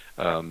more,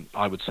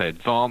 I would say,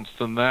 advanced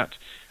than that,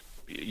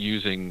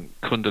 using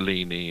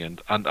Kundalini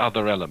and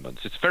other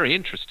elements. It's very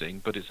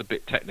interesting, but it's a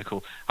bit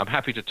technical. I'm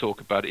happy to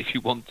talk about it if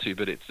you want to,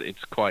 but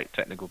it's quite a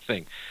technical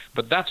thing.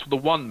 But that's the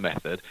one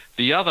method.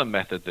 The other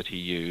method that he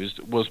used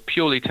was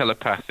purely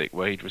telepathic,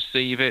 where he'd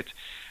receive it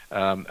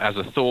as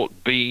a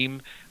thought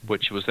beam,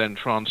 which was then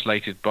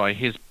translated by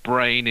his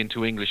brain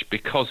into English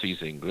because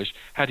he's English.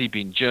 Had he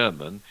been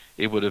German,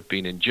 it would have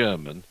been in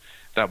German.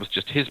 That was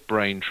just his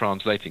brain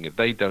translating it.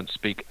 They don't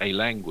speak a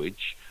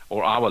language,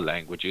 or our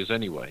languages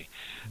anyway.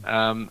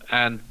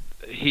 And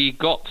he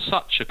got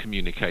such a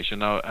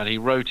communication, and he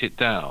wrote it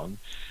down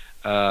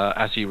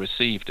as he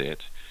received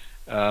it.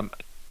 And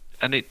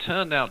it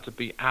turned out to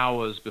be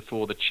hours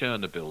before the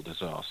Chernobyl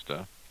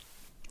disaster.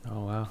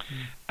 Oh, wow.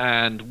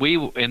 And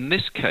in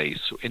this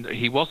case,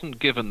 he wasn't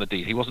given the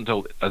deed. He wasn't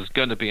told there's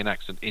going to be an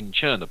accident in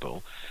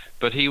Chernobyl,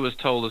 but he was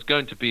told there's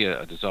going to be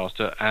a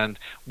disaster. And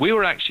we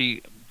were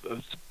actually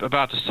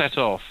about to set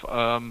off,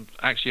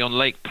 actually on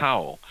Lake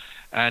Powell.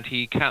 And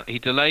he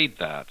delayed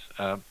that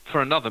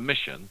for another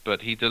mission,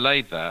 but he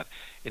delayed that,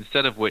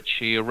 instead of which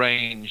he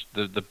arranged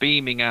the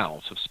beaming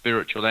out of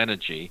spiritual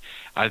energy.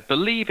 I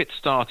believe it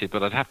started,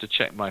 but I'd have to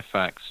check my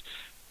facts,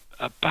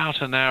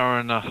 about an hour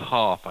and a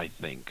half, I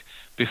think,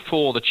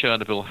 before the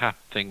Chernobyl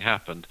thing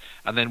happened,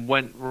 and then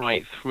went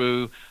right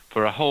through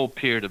for a whole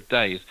period of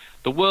days.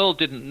 The world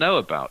didn't know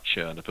about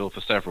Chernobyl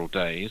for several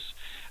days.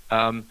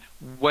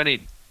 When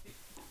it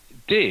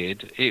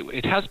did,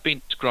 it has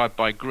been described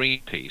by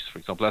Greenpeace, for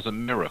example, as a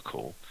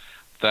miracle,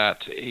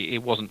 that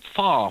it wasn't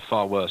far,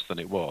 far worse than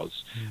it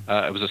was.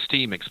 It was a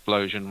steam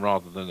explosion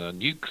rather than a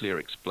nuclear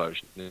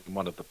explosion in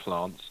one of the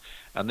plants,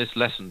 and this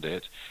lessened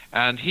it.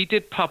 And he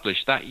did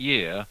publish that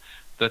year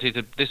that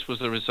this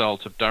was a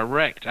result of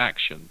direct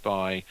action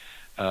by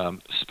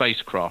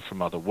spacecraft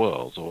from other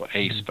worlds, or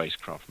a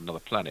spacecraft from another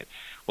planet.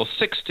 Well,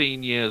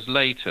 16 years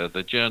later,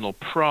 the journal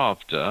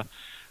Pravda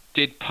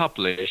did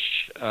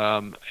publish,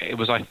 it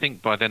was, I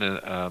think, by then,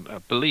 I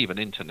believe, an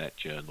internet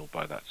journal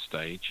by that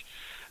stage,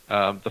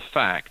 the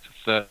fact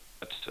that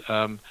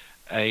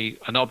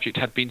an object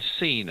had been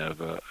seen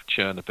over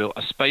Chernobyl.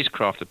 A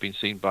spacecraft had been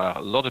seen by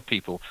a lot of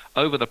people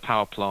over the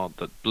power plant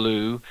that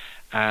blew,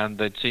 and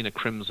they'd seen a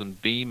crimson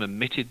beam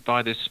emitted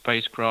by this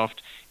spacecraft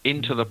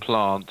into the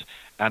plant,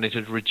 and it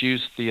had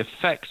reduced the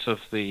effect of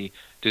the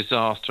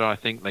disaster, I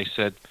think they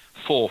said,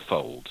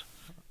 fourfold.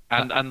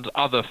 And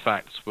other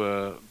facts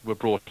were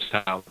brought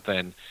out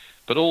then.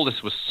 But all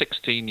this was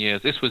 16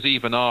 years. This was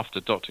even after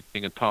Dr.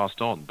 King had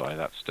passed on by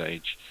that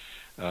stage,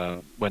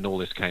 when all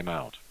this came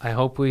out.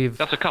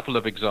 That's a couple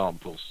of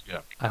examples,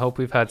 yeah. I hope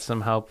we've had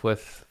some help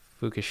with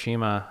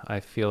Fukushima. I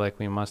feel like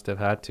we must have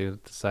had to,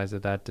 the size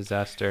of that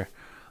disaster.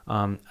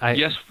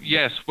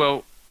 Yes.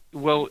 Well,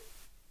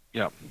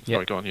 yeah.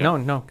 Sorry, go on. Yeah.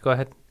 No, go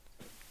ahead.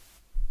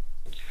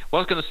 What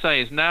I was going to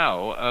say is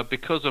now,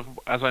 because of,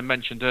 as I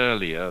mentioned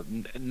earlier,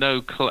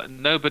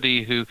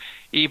 nobody who,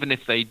 even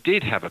if they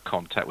did have a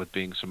contact with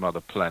beings from other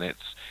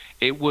planets,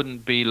 it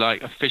wouldn't be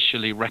like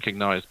officially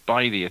recognized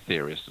by the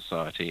Aetherius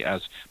Society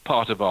as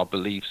part of our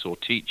beliefs or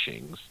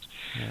teachings.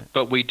 Yeah.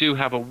 But we do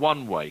have a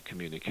one-way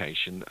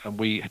communication, and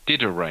we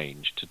did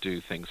arrange to do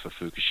things for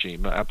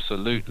Fukushima,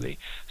 absolutely,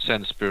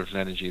 send spiritual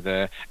energy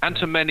there, and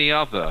to many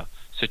other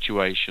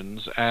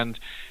situations. And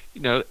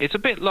it's a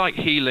bit like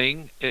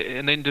healing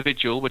an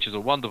individual, which is a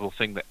wonderful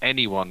thing that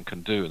anyone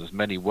can do, and there's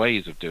many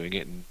ways of doing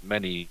it, and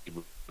many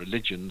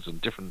religions and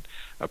different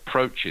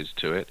approaches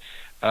to it.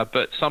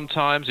 But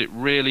sometimes it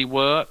really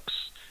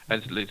works,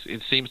 and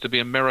it seems to be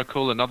a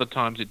miracle, and other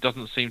times it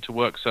doesn't seem to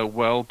work so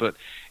well, but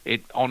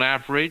on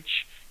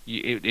average,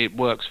 it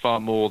works far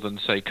more than,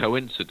 say,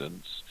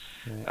 coincidence.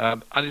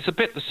 Right. And it's a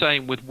bit the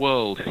same with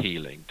world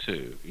healing,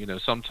 too.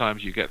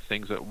 Sometimes you get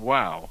things that,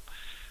 wow,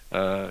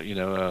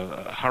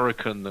 a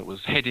hurricane that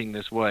was heading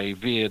this way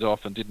veered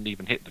off and didn't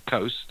even hit the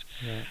coast.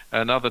 Yeah.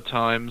 And other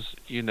times,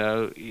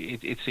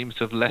 it seems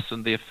to have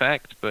lessened the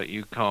effect, but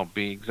you can't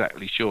be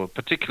exactly sure,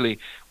 particularly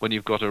when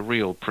you've got a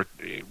real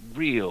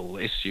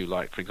issue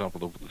like, for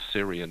example, the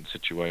Syrian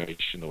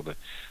situation or the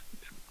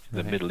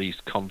Right. Middle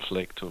East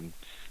conflict and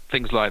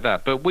things like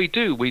that. But we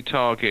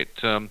target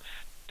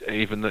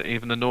even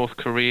the North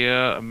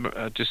Korea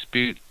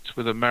dispute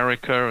with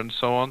America and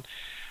so on.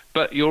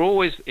 But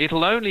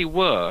it'll only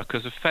work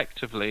as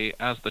effectively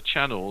as the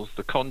channels,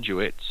 the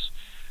conduits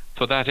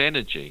for that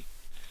energy.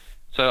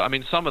 So, I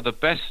mean, some of the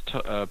best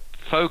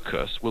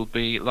focus will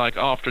be like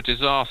after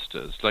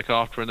disasters, like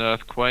after an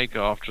earthquake,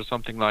 after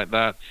something like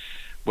that,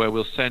 where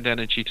we'll send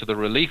energy to the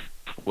relief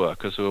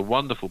workers, who are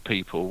wonderful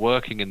people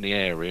working in the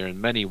area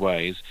in many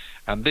ways,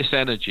 and this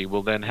energy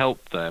will then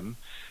help them.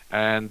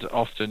 And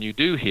often you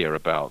do hear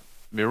about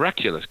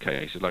miraculous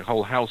cases, like a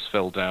whole house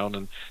fell down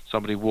and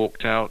somebody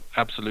walked out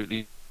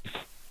absolutely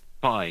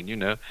fine,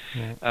 Yeah.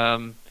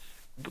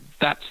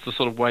 That's the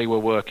sort of way we're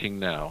working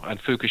now,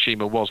 and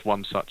Fukushima was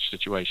one such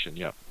situation.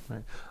 Yeah.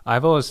 Right.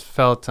 I've always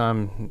felt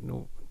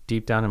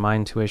deep down in my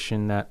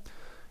intuition that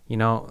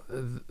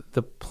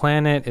the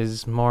planet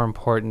is more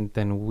important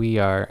than we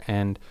are,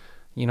 and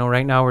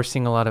right now we're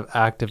seeing a lot of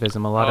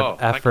activism, a lot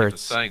of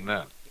efforts. Thank you for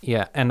saying that.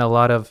 Yeah, and a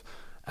lot of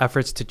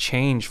efforts to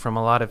change from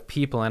a lot of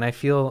people, and I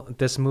feel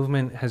this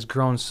movement has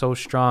grown so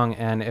strong,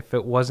 and if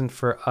it wasn't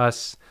for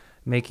us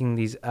making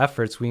these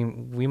efforts, we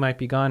might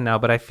be gone now.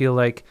 But I feel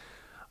like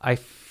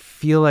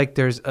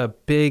there's a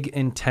big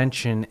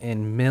intention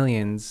in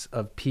millions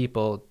of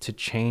people to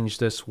change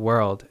this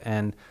world,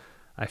 and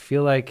I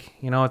feel like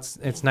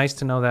it's nice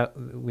to know that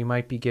we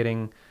might be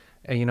getting,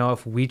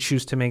 if we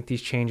choose to make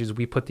these changes,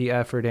 we put the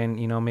effort in,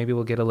 maybe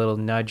we'll get a little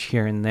nudge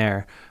here and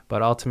there,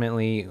 but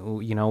ultimately,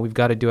 we've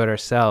got to do it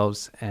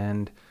ourselves,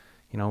 and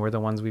we're the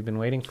ones we've been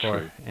waiting for.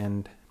 True.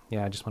 And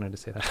yeah, I just wanted to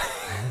say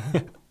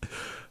that.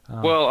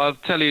 Well, I'll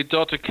tell you,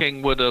 Dr.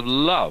 King would have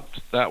loved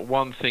that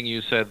one thing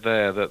you said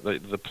there, that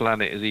the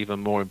planet is even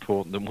more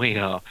important than we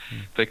are,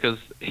 because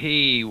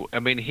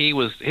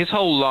his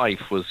whole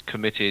life was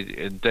committed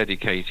and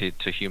dedicated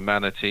to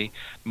humanity.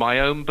 My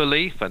own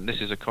belief, and this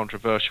is a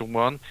controversial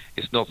one,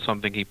 it's not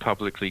something he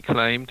publicly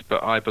claimed,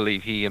 but I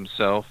believe he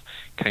himself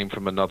came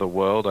from another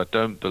world. I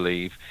don't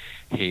believe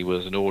he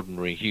was an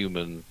ordinary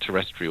human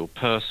terrestrial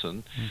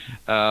person,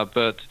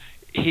 but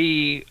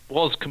he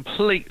was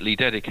completely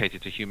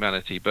dedicated to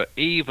humanity, but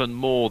even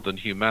more than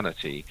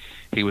humanity,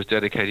 he was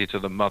dedicated to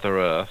the Mother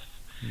Earth,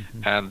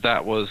 and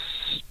that was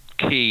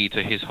key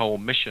to his whole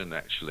mission,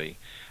 actually.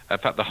 In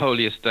fact, the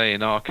holiest day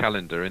in our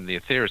calendar in the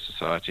Aetherius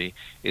Society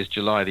is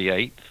July the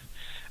 8th,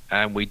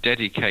 and we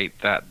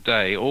dedicate that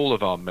day, all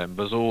of our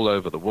members all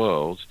over the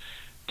world,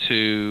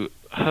 to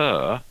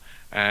her,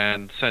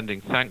 and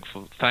sending thanks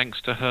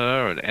to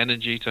her and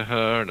energy to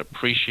her and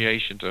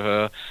appreciation to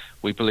her.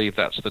 We believe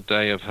that's the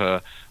day of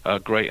her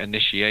great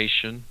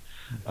initiation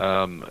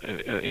in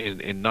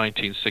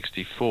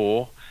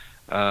 1964,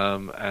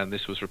 and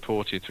this was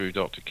reported through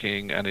Dr.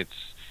 King, and it's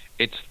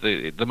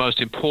the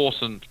most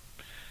important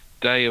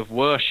day of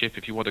worship,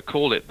 if you want to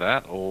call it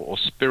that, or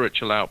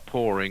spiritual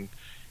outpouring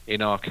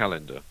in our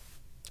calendar.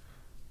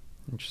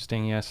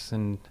 Interesting, yes,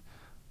 and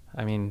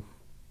I mean,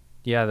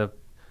 yeah,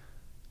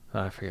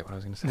 I forget what I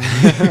was going to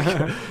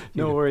say.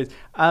 No worries.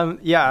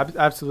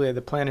 Absolutely.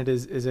 The planet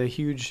is a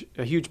huge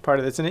part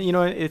of this, and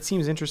it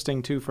seems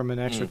interesting too from an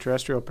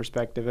extraterrestrial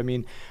perspective. I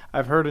mean,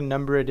 I've heard a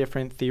number of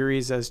different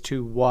theories as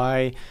to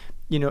why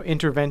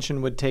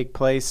intervention would take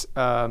place.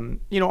 On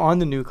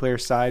the nuclear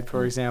side,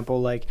 for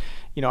example, like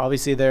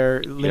obviously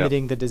they're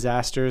limiting the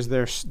disasters.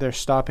 They're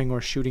stopping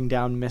or shooting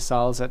down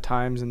missiles at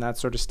times and that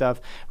sort of stuff,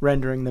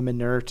 rendering them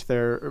inert.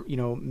 They're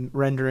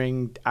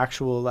rendering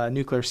actual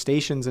nuclear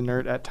stations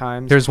inert at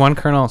times. There's one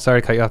colonel.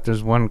 Sorry to cut you off.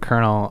 There's one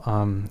colonel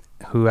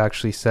who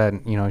actually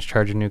said, he's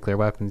charged of nuclear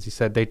weapons. He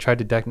said they tried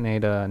to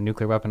detonate a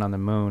nuclear weapon on the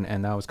moon,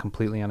 and that was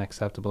completely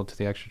unacceptable to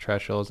the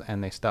extraterrestrials,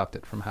 and they stopped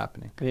it from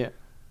happening.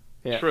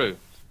 Yeah. True.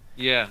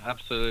 Yeah,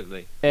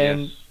 absolutely.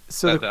 And yes.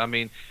 so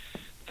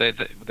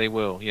they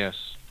will. Yes.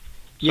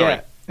 Yeah.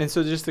 Sorry. And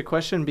so just the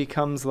question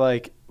becomes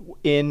like,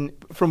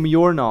 from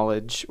your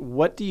knowledge,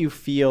 what do you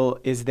feel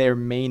is their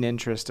main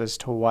interest as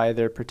to why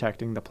they're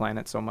protecting the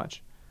planet so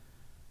much?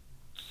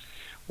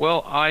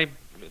 Well,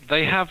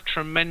 they have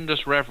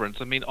tremendous reverence.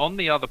 I mean, on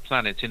the other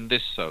planets in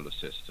this solar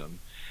system,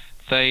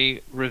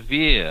 they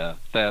revere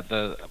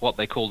what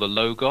they call the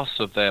logos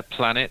of their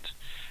planet,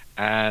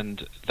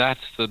 and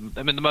that's the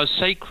most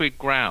sacred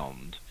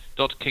ground.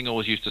 Dr. King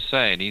always used to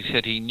say, and he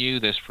said he knew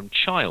this from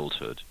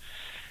childhood,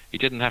 he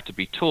didn't have to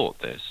be taught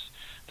this,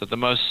 that the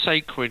most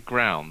sacred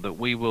ground that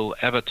we will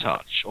ever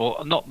touch,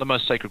 or not the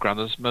most sacred ground,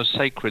 the most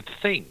sacred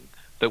thing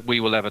that we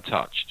will ever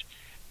touch,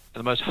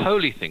 the most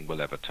holy thing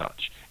we'll ever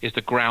touch, is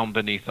the ground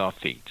beneath our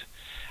feet.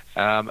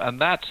 And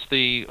that's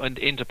the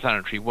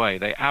interplanetary way.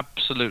 They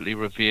absolutely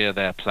revere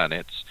their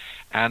planets,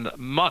 and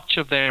much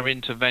of their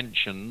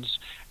interventions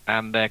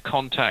and their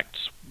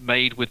contacts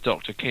made with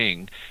Dr.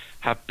 King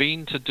have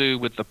been to do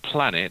with the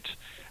planet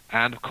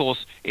And of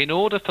course, in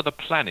order for the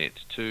planet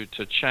to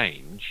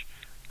change,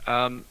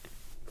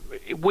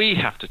 we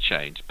have to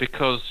change,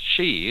 because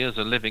she, as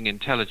a living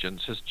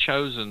intelligence, has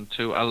chosen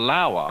to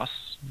allow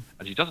us,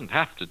 and she doesn't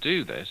have to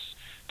do this,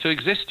 to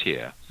exist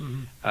here.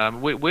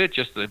 We're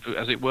just,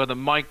 as it were, the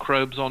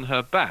microbes on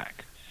her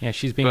back. Yeah,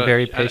 she's being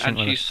very patient and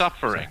with she's us.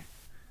 suffering. Sorry.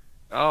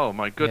 Oh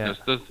my goodness!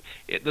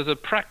 Yeah. There's a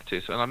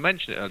practice, and I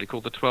mentioned it earlier,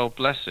 called the 12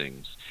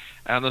 blessings,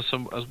 and there's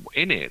some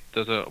in it.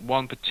 There's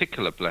one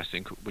particular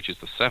blessing, which is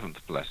the 7th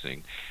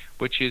blessing,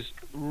 which is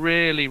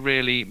really,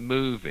 really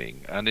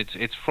moving, and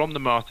it's from the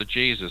Master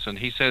Jesus, and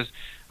he says,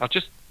 I'll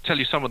just tell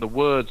you some of the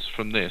words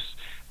from this.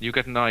 You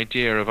get an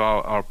idea of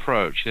our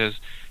approach. He says,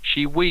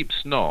 "She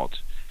weeps not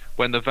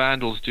when the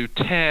Vandals do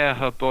tear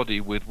her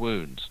body with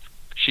wounds.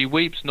 She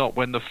weeps not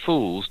when the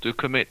fools do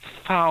commit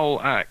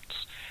foul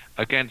acts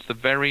against the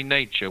very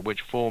nature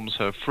which forms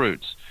her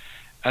fruits.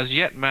 As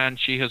yet, man,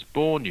 she has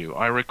borne you.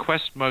 I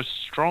request most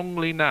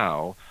strongly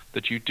now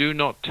that you do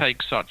not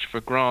take such for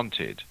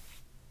granted."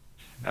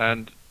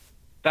 And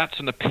that's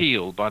an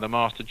appeal by the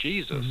Master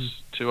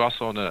Jesus to us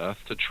on earth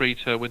to treat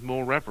her with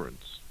more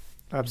reverence.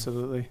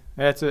 Absolutely.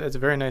 Yeah, it's a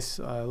very nice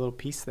little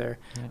piece there.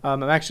 Yeah.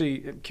 I'm actually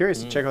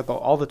curious to check out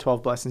all the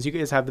 12 blessings. You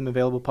guys have them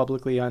available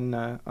publicly on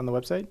the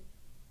website?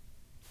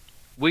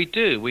 We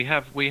do. We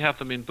have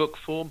them in book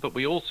form, but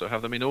we also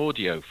have them in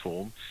audio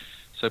form,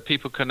 so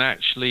people can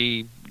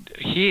actually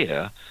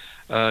hear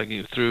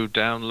through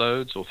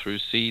downloads or through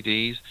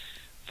CDs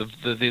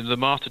the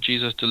Master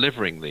Jesus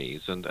delivering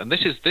these, and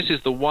this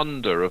is the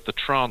wonder of the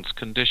trance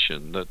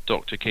condition that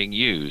Dr. King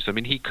used. I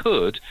mean, he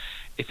could,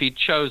 if he'd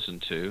chosen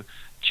to,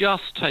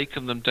 just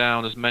taken them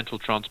down as mental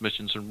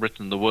transmissions and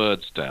written the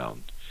words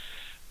down,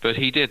 but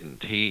he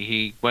didn't.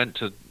 He went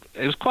to.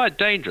 It was quite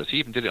dangerous. He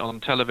even did it on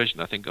television.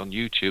 I think on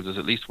YouTube there's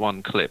at least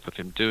one clip of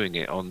him doing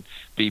it on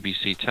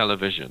BBC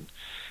television,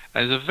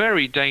 and it's a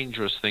very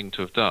dangerous thing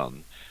to have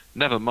done.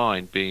 Never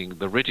mind being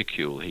the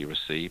ridicule he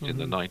received in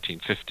the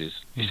 1950s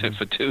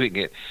for doing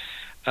it.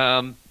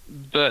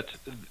 But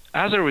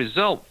as a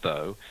result,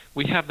 though,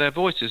 we have their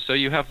voices. So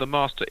you have the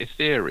Master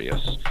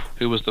Aetherius,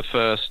 who was the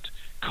first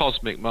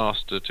cosmic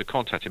master to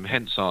contact him,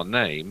 hence our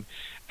name,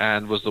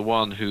 and was the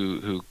one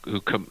who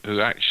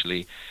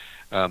actually,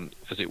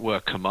 as it were,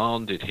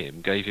 commanded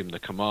him, gave him the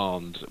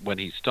command when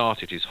he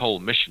started his whole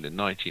mission in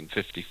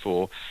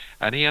 1954.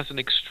 And he has an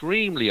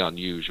extremely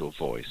unusual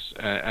voice,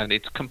 and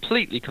it's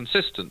completely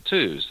consistent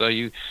too. So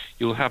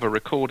you'll have a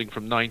recording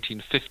from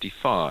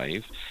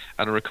 1955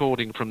 and a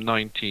recording from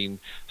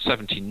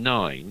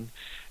 1979,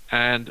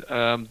 and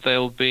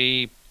they'll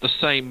be the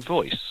same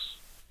voice,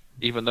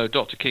 even though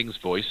Dr. King's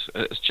voice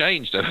has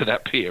changed over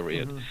that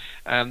period.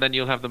 And then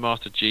you'll have the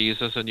Master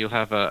Jesus, and you'll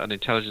have an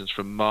intelligence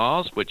from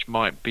Mars, which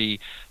might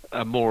be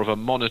more of a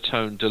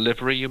monotone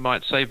delivery, you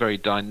might say, very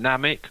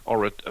dynamic,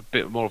 or a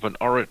bit more of an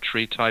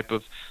oratory type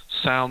of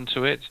sound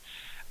to it.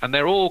 And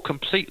they're all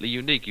completely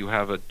unique. You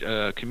have a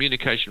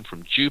communication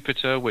from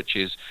Jupiter, which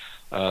is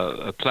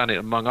a planet,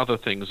 among other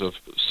things, of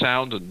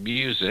sound and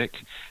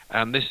music,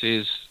 and this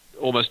is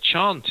almost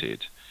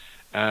chanted,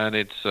 and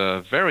it's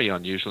very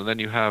unusual. And then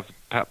you have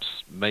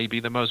perhaps maybe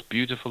the most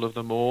beautiful of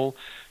them all.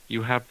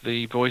 You have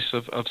the voice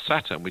of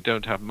Saturn. We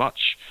don't have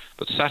much,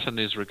 but Saturn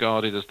is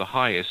regarded as the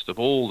highest of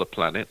all the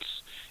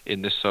planets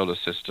in this solar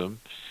system,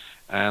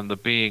 and the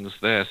beings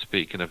there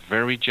speak in a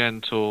very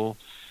gentle,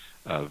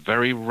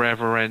 very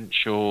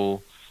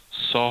reverential,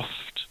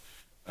 soft,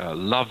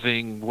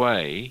 loving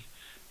way,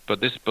 but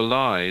this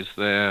belies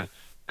their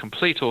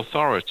complete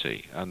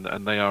authority, and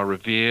they are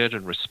revered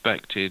and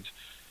respected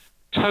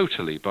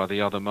totally by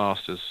the other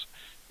masters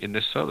in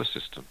this solar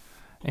system.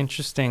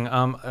 Interesting.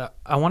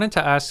 I wanted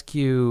to ask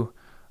you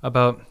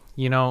about,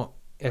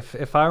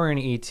 if I were an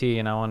ET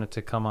and I wanted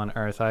to come on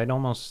Earth, I'd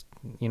almost,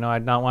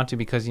 I'd not want to,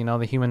 because,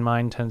 the human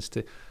mind tends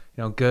to,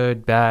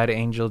 good, bad,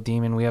 angel,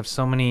 demon. We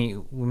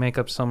make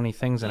up so many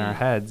things in our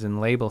heads and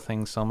label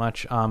things so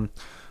much.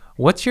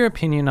 What's your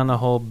opinion on the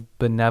whole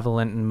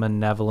benevolent and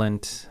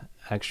malevolent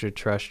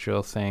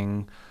extraterrestrial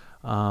thing?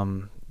 A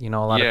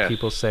lot of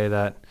people say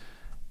that,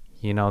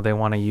 they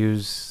want to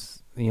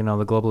use,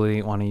 the global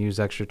elite want to use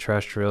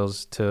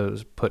extraterrestrials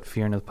to put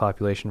fear into the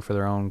population for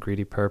their own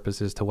greedy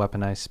purposes, to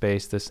weaponize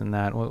space, this and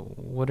that.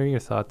 What are your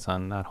thoughts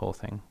on that whole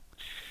thing?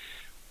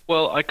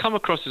 Well, I come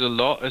across it a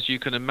lot, as you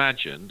can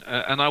imagine,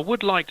 and I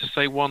would like to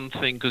say one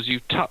thing, because you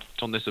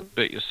touched on this a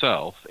bit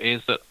yourself,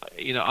 is that,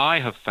 I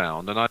have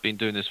found, and I've been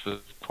doing this for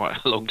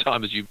quite a long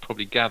time, as you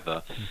probably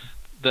gather,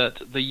 that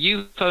the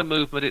UFO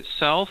movement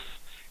itself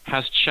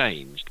has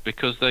changed,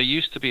 because there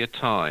used to be a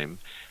time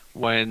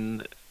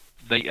when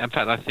in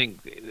fact, I think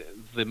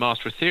the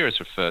Master Aetherius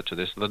referred to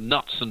this, the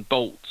nuts and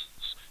bolts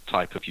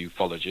type of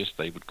ufologist,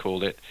 they would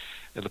call it,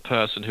 the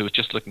person who was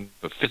just looking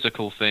for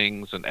physical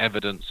things and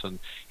evidence and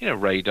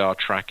radar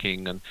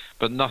tracking,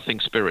 but nothing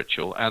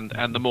spiritual, and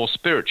the more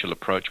spiritual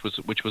approach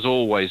which was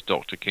always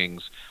Dr.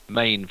 King's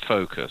main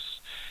focus,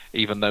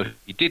 even though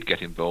he did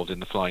get involved in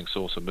the flying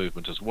saucer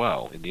movement as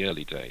well in the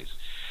early days.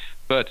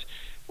 But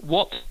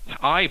what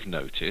I've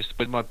noticed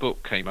when my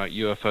book came out,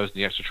 UFOs and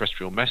the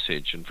Extraterrestrial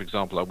Message, and for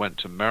example, I went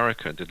to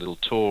America and did a little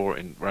tour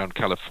around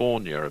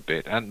California a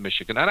bit, and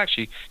Michigan, and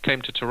actually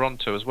came to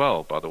Toronto as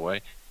well, by the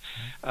way,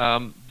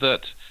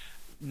 that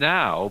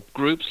now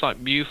groups like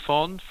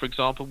MUFON, for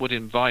example, would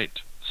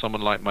invite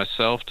someone like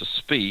myself to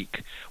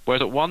speak,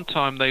 whereas at one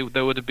time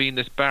there would have been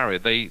this barrier.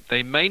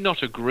 They may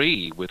not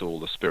agree with all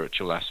the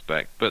spiritual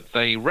aspect, but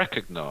they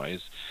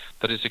recognize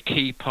that it's a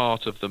key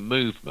part of the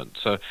movement.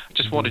 So I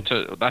just wanted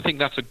to, I think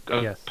that's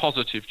a Yes.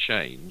 positive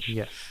change.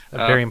 Yes,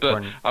 very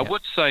important. But I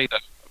would say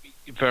that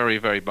very,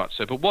 very much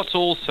so. But what's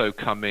also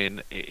come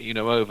in,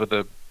 over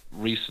the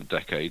recent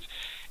decades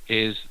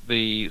is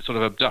the sort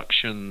of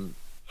abduction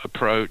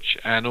approach,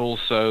 and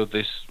also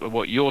this,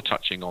 what you're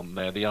touching on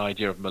there, the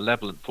idea of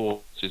malevolent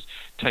forces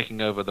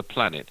taking over the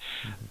planet.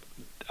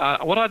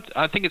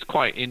 I think it's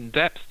quite in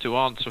depth to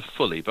answer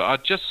fully, but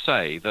I'd just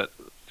say that,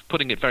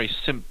 putting it very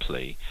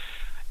simply,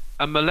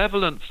 a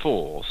malevolent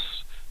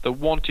force that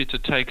wanted to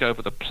take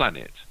over the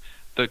planet,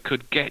 that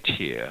could get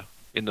here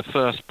in the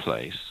first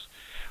place,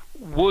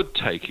 would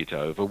take it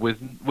over with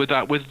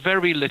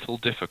very little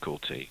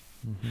difficulty,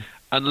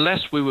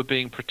 unless we were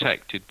being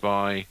protected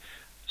by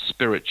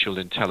spiritual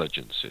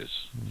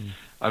intelligences.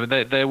 I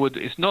mean, there would.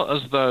 It's not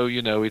as though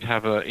we'd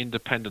have an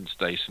Independence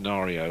Day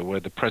scenario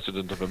where the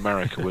President of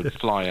America would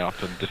fly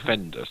up and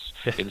defend us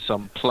in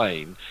some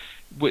plane.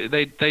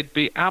 They'd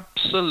be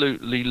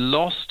absolutely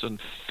lost and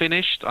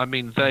finished. I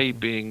mean, they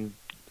being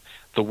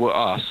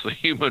us, the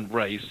human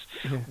race,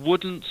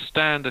 wouldn't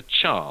stand a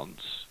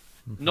chance,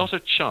 not a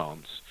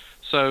chance.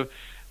 So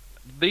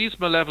these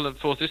malevolent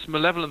forces, this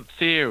malevolent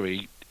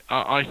theory,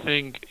 I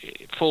think,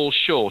 falls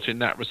short in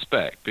that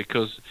respect,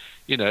 because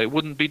it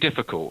wouldn't be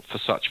difficult for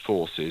such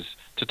forces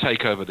to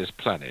take over this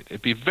planet.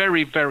 It'd be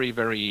very, very,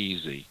 very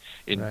easy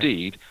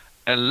indeed,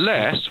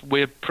 unless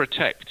we're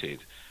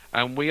protected,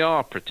 and we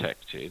are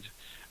protected.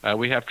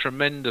 We have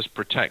tremendous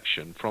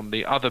protection from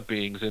the other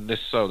beings in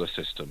this solar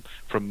system,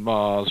 from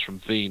Mars, from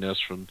Venus,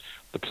 from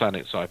the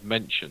planets I've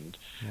mentioned,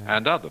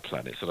 and other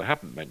planets that I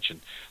haven't mentioned.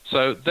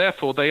 So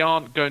therefore they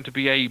aren't going to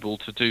be able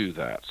to do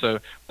that. So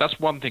that's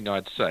one thing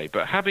I'd say.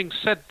 But having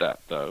said that,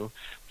 though,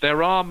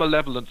 there are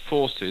malevolent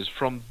forces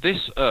from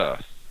this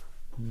Earth,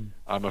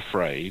 I'm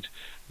afraid.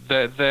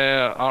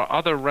 There are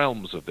other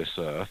realms of this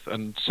Earth,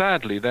 and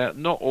sadly they're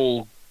not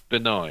all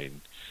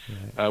benign.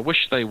 I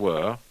wish they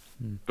were,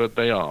 but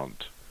they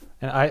aren't.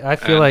 And I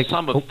feel like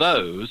some of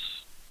those...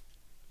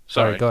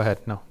 Sorry, go ahead.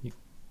 No.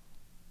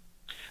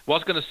 What I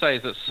was going to say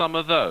is that some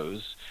of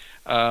those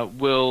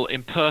will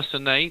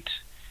impersonate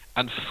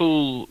and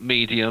fool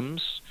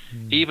mediums,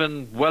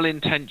 even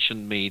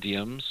well-intentioned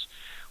mediums,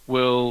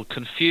 will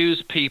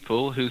confuse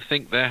people who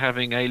think they're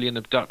having alien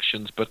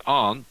abductions but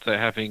aren't. They're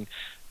having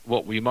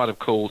what we might have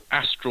called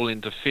astral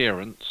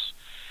interference.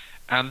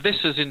 And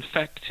this has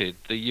infected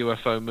the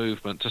UFO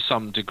movement to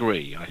some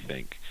degree, I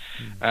think.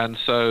 And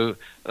so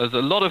there's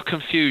a lot of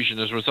confusion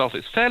as a result.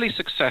 It's fairly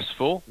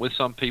successful with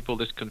some people,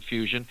 this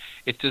confusion.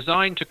 It's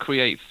designed to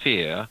create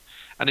fear,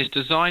 and it's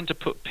designed to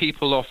put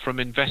people off from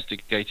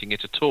investigating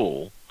it at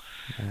all.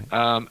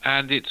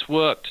 And it's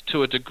worked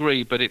to a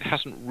degree, but it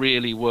hasn't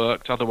really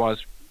worked. Otherwise,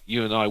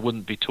 you and I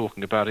wouldn't be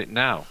talking about it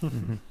now.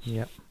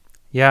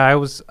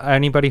 Yeah,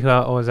 anybody who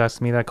always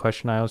asks me that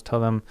question, I always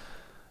tell them,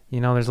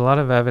 there's a lot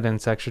of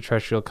evidence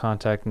extraterrestrial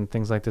contact and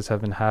things like this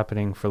have been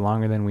happening for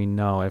longer than we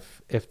know.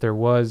 If there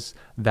was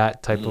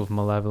that type of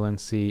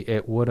malevolency,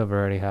 it would have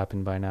already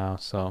happened by now.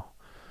 So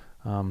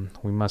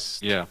we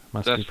must. Yeah,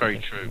 that's very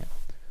true.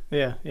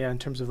 Yeah, in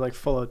terms of like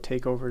full-out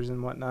takeovers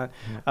and whatnot.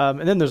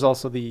 And then there's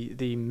also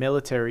the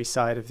military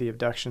side of the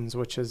abductions,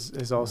 which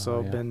has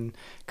also been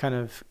kind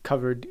of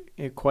covered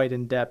quite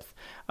in depth.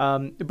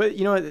 But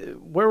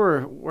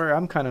where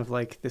I'm kind of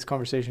like, this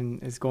conversation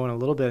is going a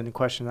little bit, and the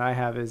question that I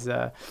have is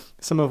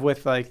some of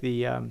with like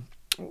the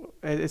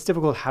it's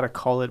difficult how to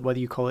call it, whether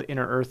you call it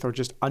inner earth or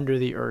just under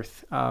the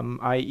earth,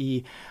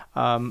 i.e.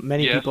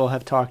 Many people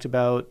have talked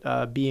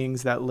about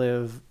beings that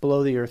live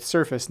below the earth's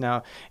surface.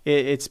 Now,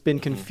 it's been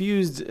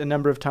confused a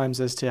number of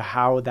times as to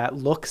how that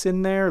looks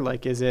in there.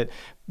 Like, is it,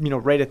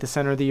 right at the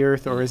center of the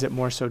earth, or is it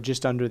more so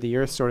just under the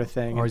earth sort of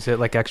thing? Or is it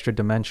like extra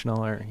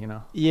dimensional, or,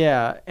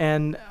 Yeah,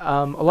 and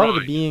a lot of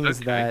the beings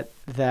that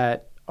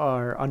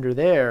are under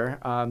there,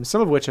 some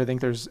of which I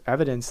think there's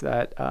evidence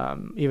that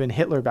even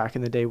Hitler back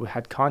in the day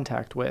had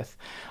contact with.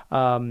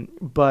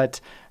 But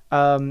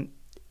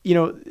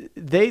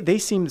they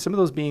seem, some of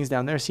those beings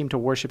down there seem to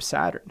worship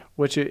Saturn,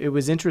 which it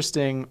was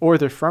interesting, or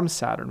they're from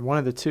Saturn, one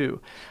of the two,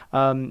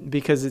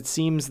 because it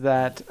seems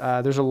that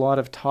there's a lot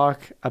of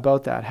talk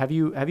about that. Have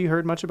you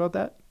heard much about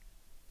that?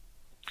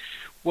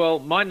 Well,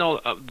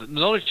 the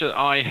knowledge that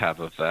I have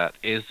of that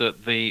is that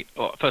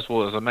first of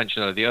all, as I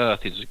mentioned, the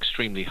Earth is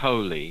extremely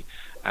holy,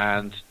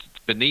 and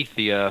beneath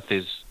the Earth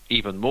is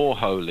even more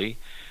holy,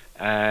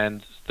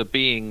 and the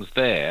beings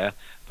there,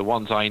 the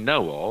ones I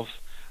know of,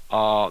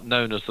 are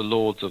known as the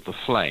Lords of the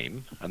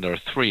Flame, and there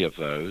are 3 of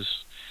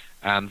those,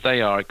 and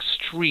they are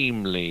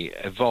extremely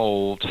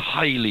evolved,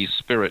 highly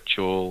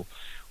spiritual,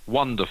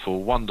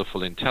 wonderful,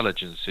 wonderful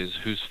intelligences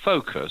whose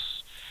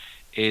focus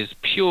is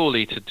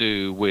purely to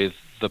do with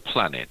the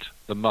planet,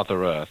 the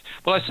Mother Earth.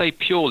 Well, I say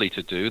purely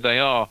to do. They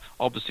are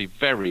obviously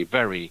very,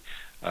 very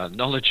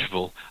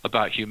knowledgeable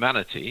about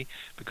humanity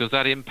because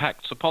that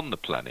impacts upon the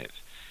planet.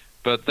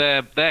 But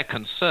their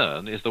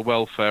concern is the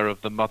welfare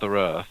of the Mother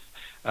Earth.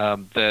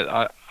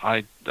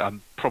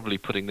 I'm probably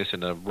putting this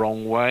in a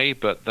wrong way,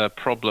 but the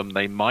problem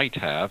they might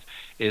have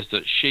is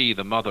that she,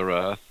 the Mother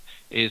Earth,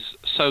 is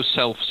so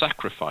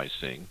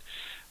self-sacrificing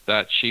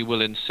that she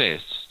will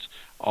insist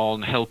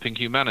on helping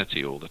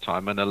humanity all the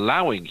time and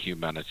allowing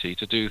humanity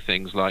to do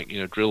things like,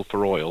 drill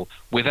for oil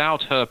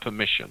without her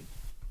permission,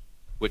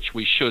 which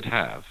we should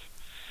have.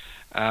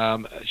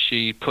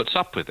 She puts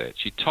up with it,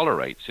 she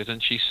tolerates it,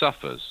 and she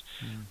suffers.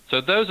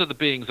 So those are the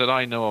beings that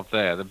I know of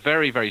there. They're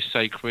very, very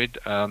sacred.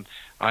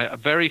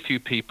 Very few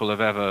people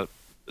have ever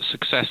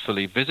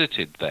successfully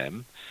visited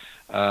them.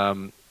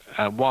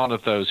 And one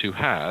of those who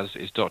has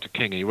is Dr.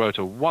 King. He wrote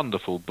a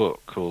wonderful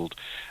book called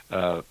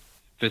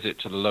Visit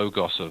to the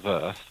Logos of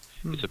Earth.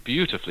 It's a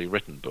beautifully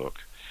written book.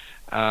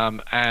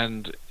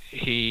 And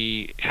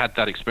he had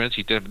that experience.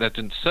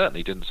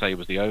 Certainly didn't say he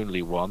was the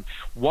only one.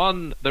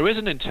 There is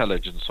an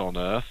intelligence on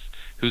Earth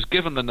who's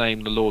given the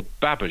name the Lord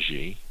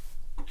Babaji,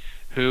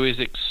 who is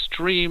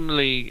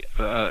extremely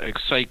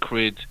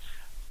sacred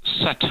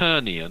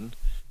Saturnian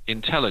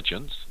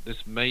intelligence.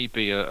 This may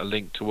be a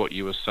link to what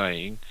you were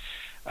saying,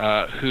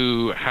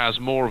 who has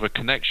more of a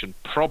connection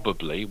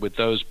probably with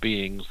those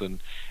beings than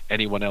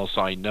anyone else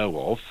I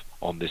know of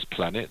on this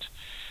planet,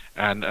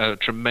 and a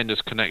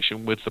tremendous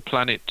connection with the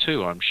planet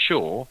too, I'm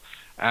sure,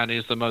 and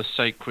is the most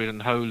sacred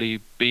and holy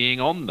being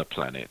on the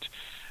planet,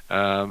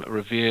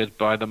 revered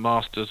by the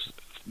masters,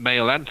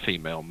 male and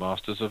female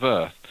masters of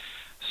Earth.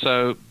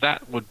 So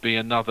that would be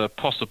another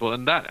possible,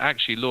 and that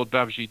actually Lord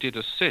Babaji did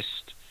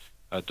assist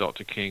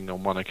Dr. King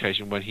on one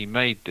occasion when he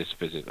made this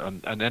visit,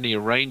 and any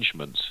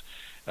arrangements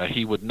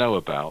he would know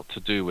about to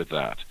do with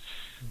that.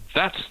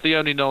 That's the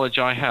only knowledge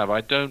I have. I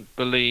don't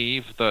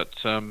believe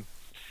that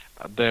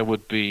there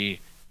would be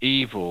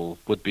evil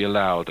would be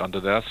allowed under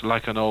that. That's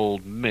like an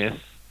old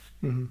myth.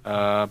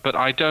 But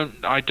I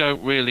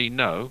don't really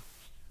know.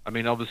 I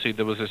mean, obviously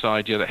there was this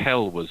idea that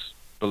hell was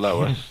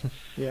below us,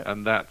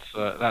 and that's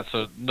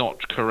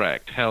not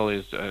correct. Hell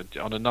is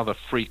on another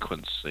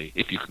frequency,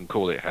 if you can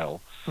call it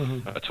hell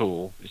at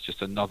all. It's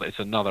just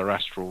another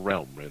astral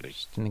realm, really.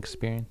 Just an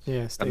experience.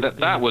 Yes, and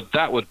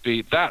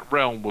that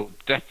realm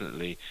would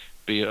definitely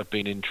have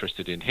been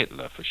interested in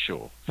Hitler for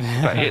sure.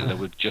 But Hitler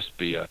would just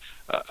be a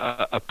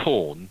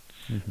pawn,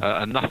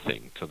 a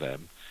nothing to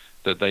them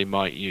that they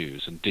might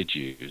use and did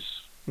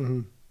use.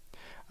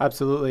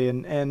 Absolutely,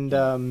 and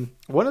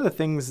one of the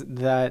things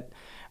that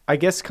I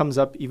guess comes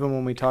up even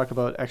when we talk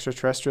about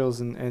extraterrestrials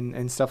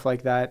and stuff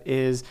like that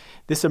is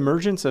this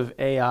emergence of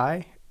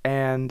AI,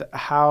 and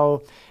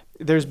how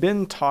there's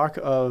been talk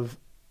of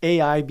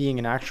AI being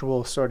an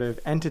actual sort of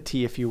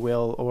entity, if you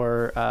will,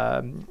 or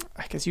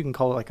I guess you can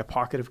call it like a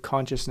pocket of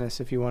consciousness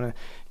if you want to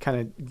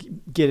kind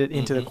of get it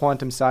into the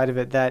quantum side of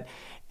it, that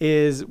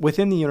is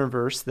within the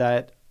universe,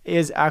 that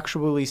is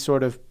actually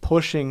sort of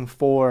pushing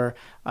for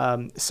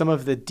some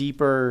of the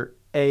deeper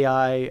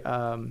AI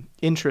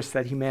interests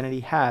that humanity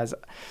has.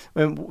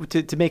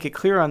 To make it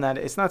clear on that,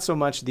 it's not so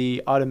much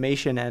the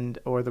automation end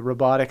or the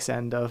robotics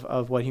end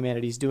of what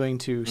humanity is doing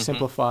to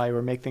simplify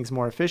or make things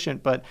more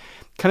efficient, but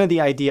kind of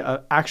the idea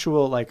of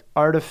actual like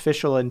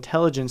artificial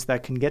intelligence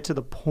that can get to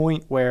the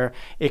point where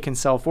it can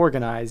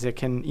self-organize. It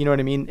can, you know what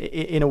I mean,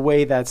 in a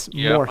way that's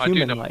more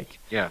human-like.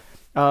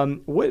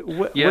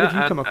 What have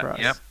you come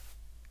across?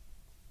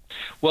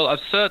 Well, I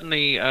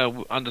certainly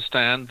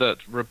understand that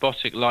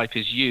robotic life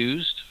is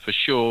used, for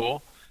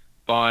sure,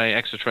 by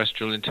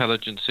extraterrestrial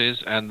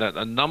intelligences, and that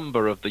a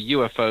number of the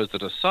UFOs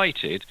that are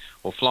sighted,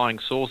 or flying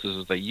saucers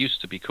as they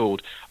used to be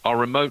called, are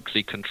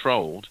remotely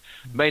controlled,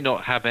 may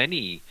not have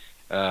any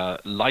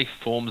life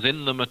forms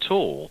in them at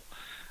all.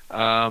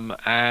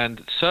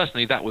 And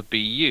certainly that would be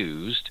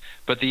used,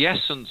 but the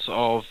essence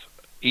of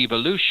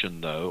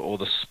evolution, though, or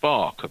the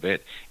spark of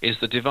it, is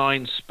the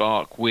divine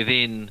spark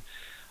within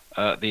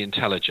the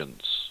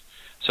intelligence.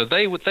 So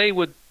they would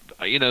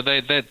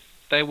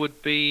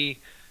be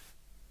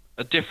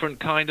a different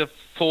kind of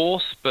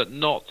force, but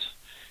not.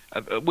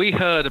 We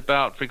heard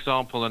about, for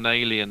example, an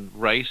alien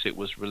race. It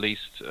was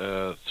released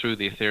through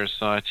the Aetherius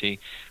Society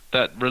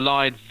that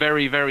relied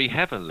very, very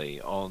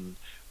heavily on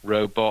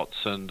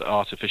robots and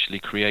artificially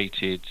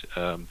created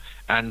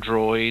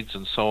androids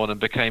and so on, and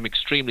became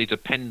extremely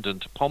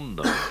dependent upon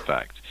them. In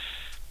fact,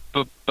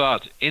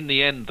 but in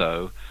the end,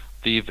 though,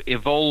 the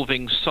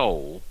evolving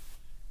soul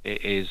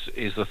is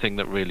the thing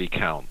that really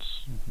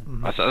counts.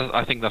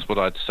 I think that's what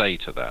I'd say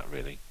to that,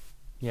 really.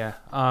 Yeah.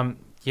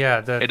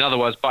 In other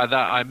words, by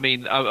that I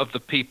mean of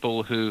the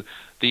people who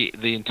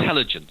the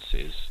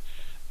intelligences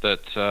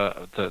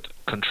that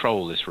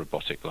control this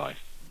robotic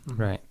life.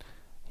 Right.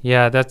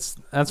 Yeah, that's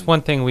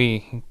one thing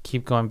we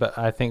keep going, but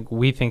I think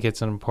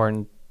it's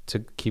important to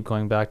keep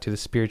going back to the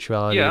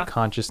spirituality, the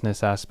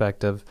consciousness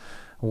aspect of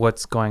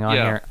what's going on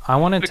here. I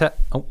wanted to.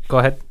 Oh, go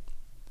ahead.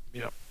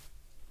 Yeah.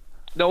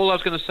 No, all I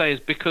was going to say is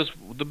because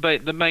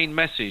the main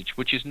message,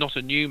 which is not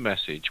a new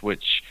message,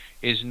 which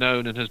is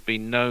known and has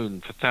been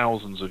known for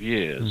thousands of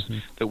years,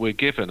 that we're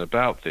given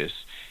about this,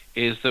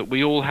 is that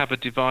we all have a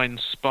divine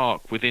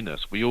spark within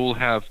us. We all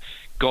have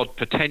God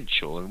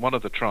potential, and one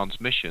of the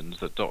transmissions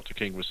that Dr.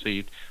 King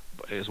received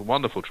is a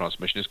wonderful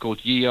transmission. It's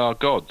called Ye Are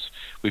Gods.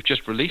 We've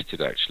just released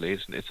it, actually.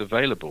 It's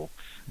available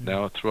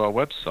now through our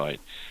website.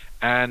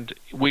 And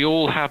we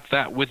all have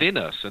that within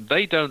us, and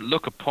they don't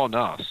look upon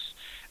us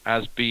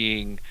as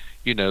being,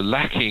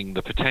 lacking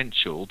the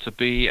potential to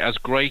be as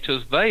great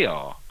as they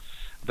are.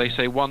 They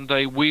say one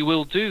day we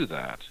will do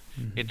that.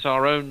 It's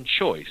our own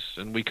choice,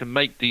 and we can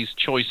make these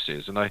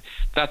choices. And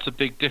that's a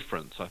big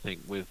difference, I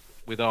think,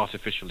 with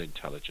artificial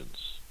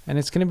intelligence. And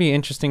it's going to be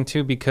interesting,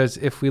 too, because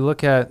if we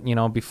look at,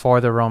 before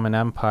the Roman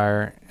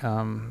Empire,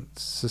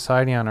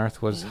 society on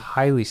Earth was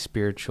highly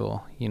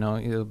spiritual.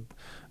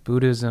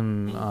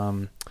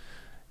 Buddhism,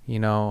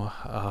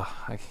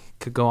 I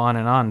could go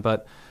on,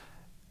 but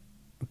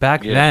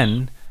back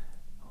then,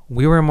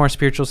 we were a more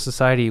spiritual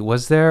society.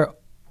 Was there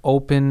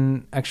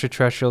open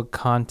extraterrestrial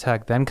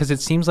contact then? Because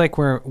it seems like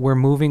we're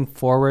moving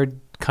forward,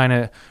 kind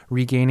of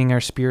regaining our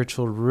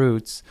spiritual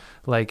roots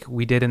like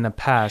we did in the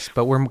past,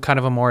 but we're kind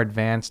of a more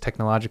advanced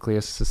technologically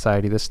as a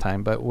society this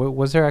time. But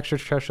was there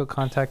extraterrestrial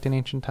contact in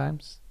ancient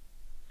times?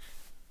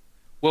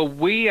 Well,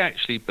 we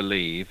actually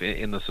believe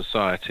in the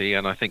society,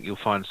 and I think you'll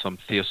find some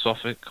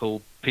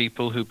theosophical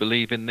people who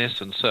believe in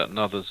this, and certain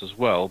others as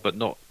well, but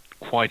not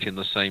quite in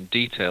the same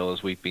detail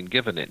as we've been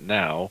given it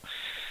now,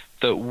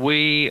 that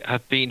we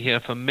have been here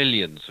for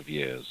millions of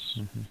years,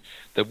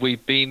 that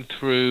we've been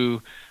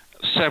through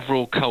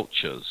several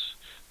cultures,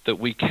 that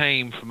we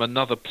came from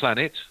another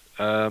planet,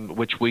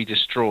 which we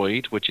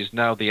destroyed, which is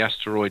now the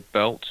asteroid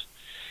belt,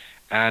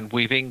 and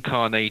we've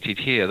incarnated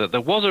here, that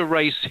there was a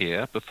race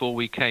here before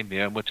we came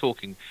here, and we're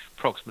talking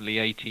approximately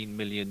 18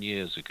 million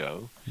years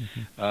ago,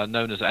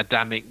 known as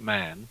Adamic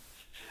man,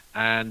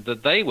 and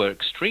that they were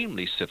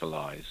extremely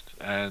civilized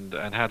and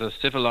had a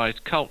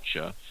civilized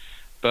culture.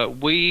 But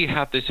we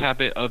have this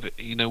habit of,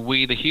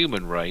 we the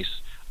human race,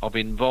 of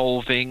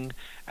involving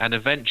and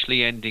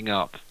eventually ending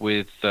up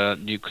with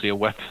nuclear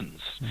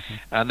weapons.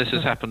 And this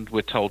has happened,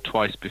 we're told,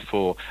 twice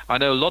before. I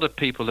know a lot of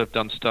people have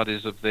done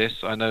studies of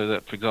this. I know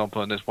that, for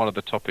example, and it's one of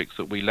the topics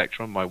that we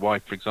lecture on, my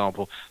wife, for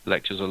example,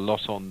 lectures a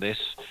lot on this,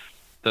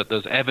 that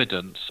there's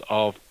evidence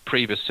of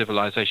previous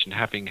civilization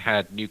having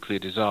had nuclear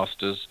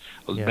disasters,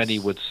 many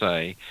would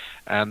say.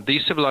 And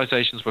these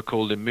civilizations were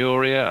called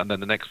Lemuria, and then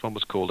the next one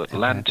was called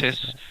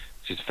Atlantis.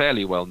 Which is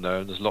fairly well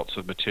known. There's lots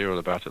of material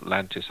about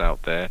Atlantis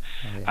out there.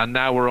 And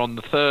now we're on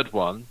the third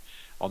one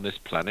on this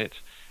planet,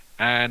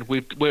 and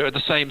we're at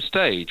the same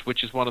stage,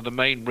 which is one of the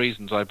main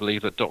reasons I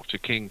believe that Dr.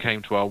 King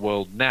came to our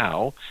world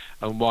now,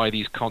 and why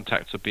these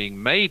contacts are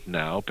being made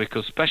now,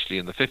 because especially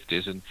in the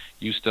 50s, and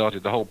you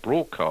started the whole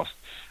broadcast,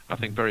 I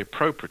think very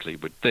appropriately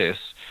with this,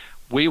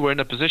 we were in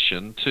a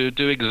position to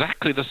do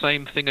exactly the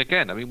same thing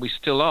again. I mean, we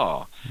still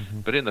are.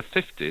 But in the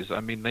 50s,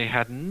 I mean, they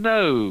had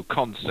no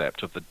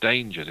concept of the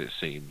dangers, it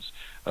seems,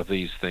 of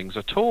these things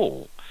at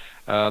all.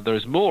 There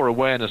is more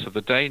awareness of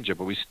the danger,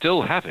 but we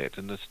still have it,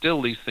 and there's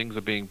still these things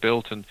are being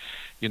built, and,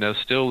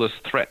 still there's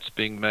threats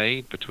being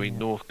made between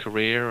North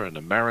Korea and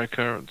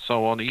America and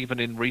so on, even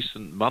in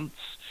recent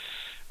months.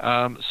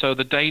 So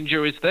the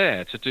danger is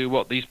there to do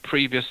what these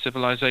previous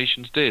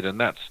civilizations did, and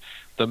that's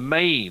the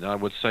main, I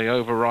would say,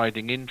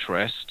 overriding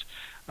interest,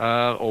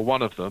 or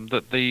one of them,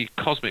 that the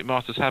Cosmic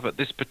Masters have at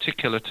this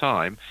particular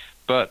time.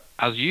 But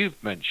as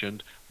you've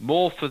mentioned,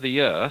 more for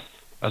the Earth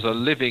as a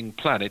living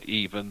planet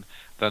even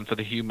than for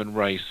the human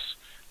race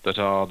that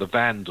are the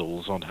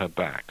vandals on her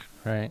back.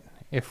 Right.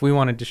 If we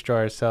want to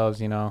destroy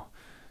ourselves,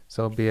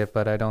 so be it,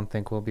 but I don't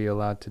think we'll be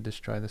allowed to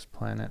destroy this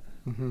planet.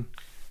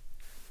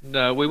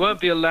 No, we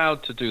won't be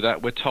allowed to do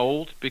that, we're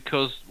told,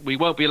 because we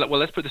won't be, well,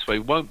 let's put it this way,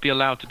 we won't be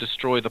allowed to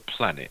destroy the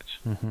planet.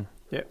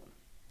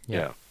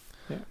 Yeah.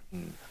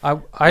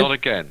 Not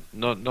again.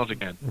 Not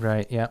again.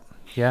 Right,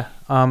 yeah.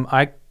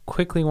 I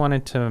quickly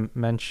wanted to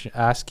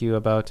ask you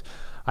about,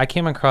 I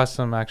came across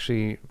some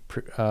actually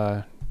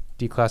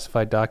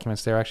declassified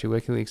documents. They're actually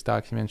WikiLeaks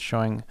documents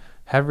showing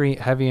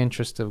heavy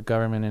interest of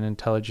government and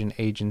intelligence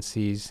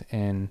agencies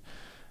in,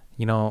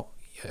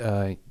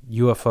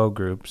 UFO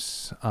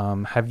groups.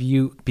 Have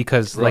you,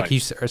 because like you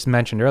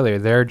mentioned earlier,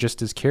 they're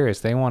just as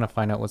curious. They want to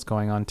find out what's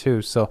going on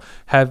too. So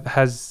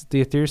has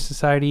the Aetherius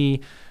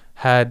Society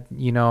had,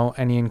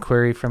 any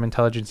inquiry from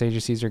intelligence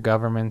agencies or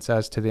governments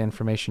as to the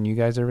information you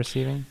guys are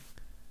receiving?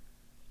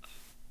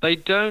 They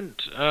don't,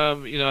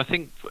 I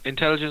think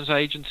intelligence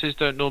agencies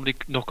don't normally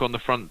knock on the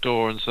front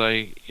door and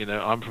say,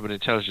 I'm from an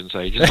intelligence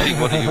agency,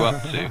 what are you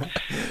up to?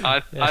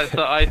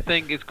 I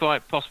think it's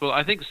quite possible.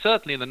 I think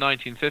certainly in the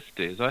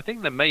 1950s, I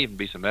think there may even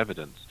be some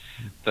evidence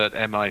that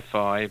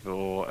MI5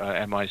 or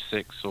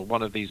MI6 or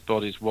one of these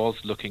bodies was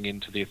looking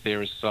into the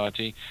Aetherius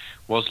Society,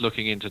 was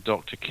looking into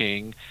Dr.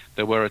 King.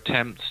 There were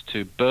attempts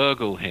to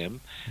burgle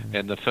him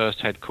in the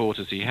first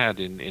headquarters he had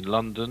in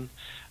London,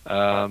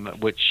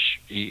 which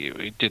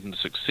he didn't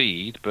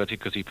succeed, but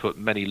because he put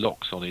many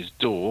locks on his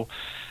door.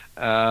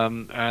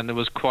 and there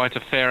was quite a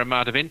fair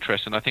amount of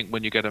interest. And I think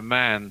when you get a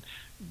man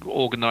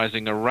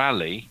organising a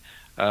rally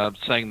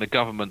saying the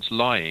government's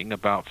lying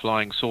about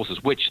flying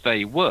saucers, which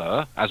they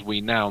were, as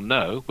we now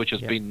know, which has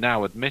been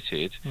now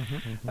admitted,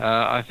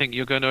 I think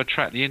you're going to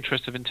attract the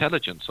interest of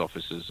intelligence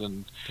officers.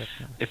 And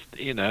if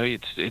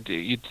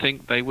you'd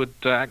think they would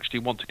actually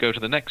want to go to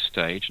the next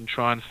stage and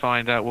try and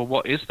find out, well,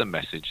 what is the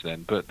message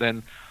then? But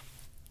then,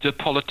 do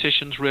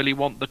politicians really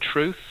want the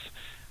truth?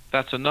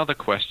 That's another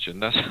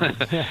question. That's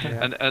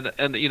and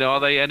are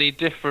they any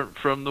different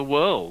from the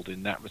world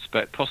in that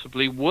respect?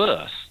 Possibly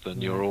worse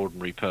than your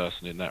ordinary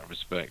person in that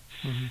respect,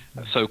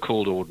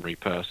 so-called ordinary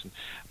person.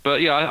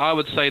 But yeah, I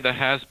would say there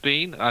has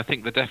been. I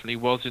think there definitely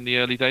was in the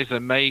early days.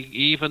 There may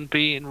even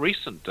be in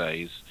recent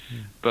days,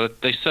 but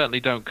they certainly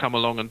don't come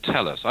along and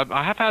tell us.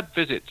 I have had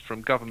visits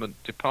from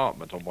government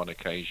department on one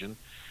occasion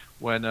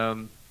when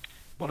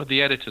one of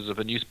the editors of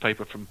a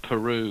newspaper from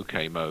Peru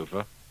came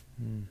over.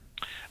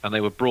 And they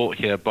were brought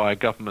here by a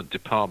government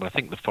department, I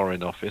think the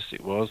Foreign Office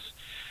it was,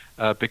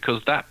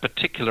 because that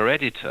particular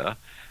editor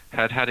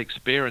had had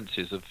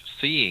experiences of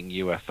seeing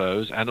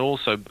UFOs, and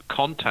also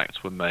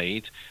contacts were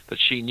made that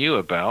she knew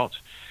about,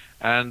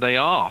 and they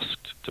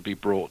asked to be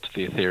brought to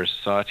the Aetherius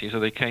Society, so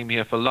they came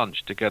here for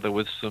lunch together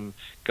with some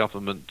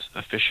government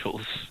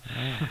officials.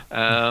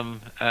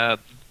 But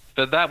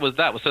that was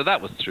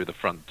through the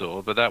front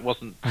door, but that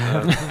wasn't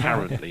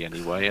apparently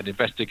anyway an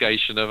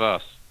investigation of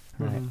us.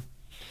 Right.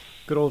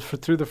 Good old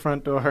through the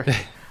front door.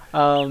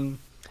 One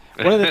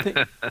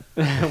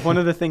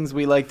of the things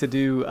we like to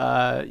do,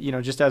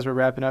 just as we're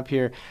wrapping up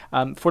here,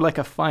 for like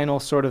a final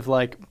sort of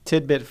like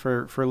tidbit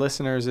for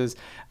listeners is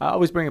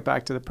always bring it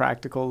back to the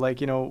practical. Like,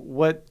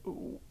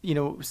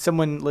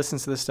 someone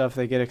listens to this stuff,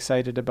 they get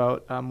excited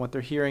about what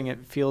they're hearing.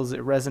 It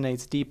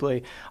resonates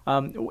deeply.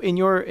 In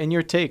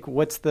your take,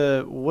 what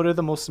are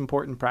the most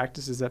important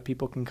practices that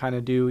people can kind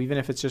of do, even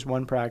if it's just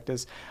one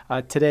practice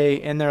today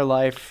in their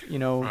life?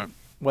 Right.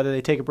 Whether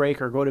they take a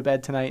break or go to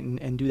bed tonight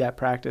and do that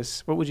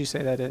practice, what would you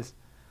say that is?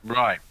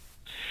 Right.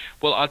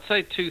 Well, I'd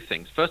say two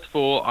things. First of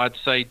all, I'd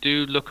say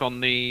do look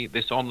on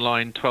this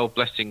online 12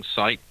 Blessings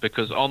site,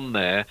 because on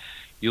there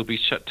you'll be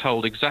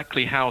told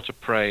exactly how to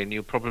pray, and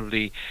you'll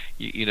probably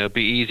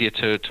be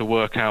easier to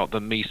work out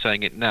than me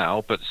saying it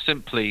now. But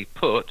simply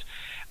put,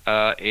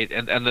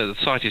 the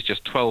site is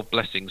just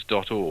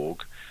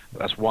 12blessings.org.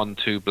 That's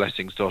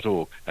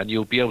 12blessings.org, and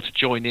you'll be able to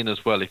join in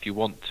as well if you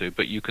want to,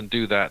 but you can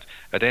do that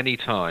at any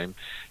time.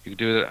 You can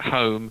do it at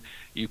home.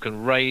 You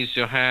can raise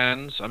your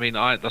hands. I mean,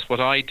 that's what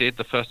I did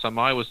the first time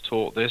I was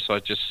taught this. I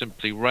just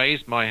simply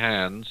raised my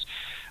hands.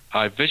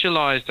 I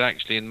visualized,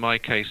 actually, in my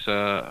case,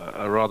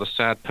 a rather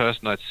sad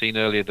person I'd seen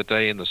earlier the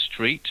day in the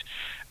street,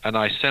 and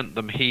I sent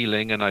them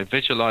healing, and I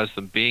visualized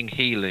them being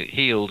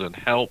healed and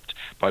helped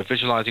by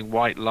visualizing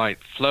white light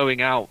flowing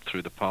out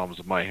through the palms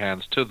of my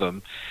hands to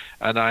them.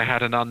 And I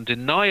had an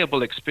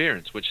undeniable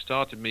experience which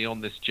started me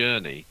on this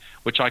journey,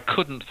 which I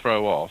couldn't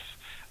throw off.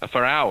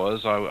 For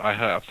hours,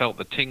 I felt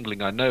the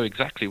tingling. I know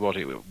exactly what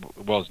it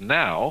was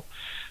now,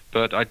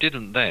 but I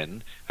didn't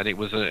then. And it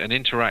was an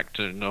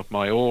interaction of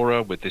my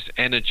aura with this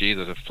energy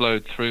that had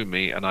flowed through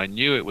me, and I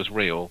knew it was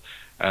real,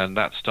 and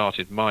that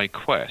started my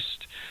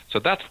quest. So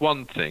that's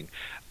one thing.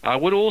 I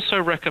would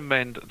also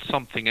recommend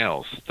something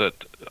else,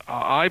 that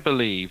I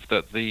believe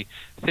that the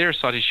Aetherius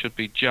Society should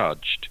be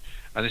judged,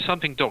 and it's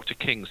something Dr.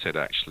 King said,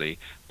 actually,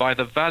 by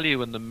the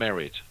value and the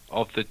merit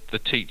of the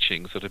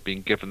teachings that have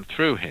been given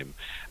through him.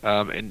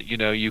 And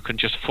you can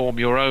just form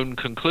your own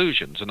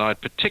conclusions. And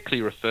I'd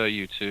particularly refer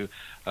you to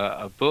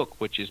a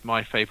book, which is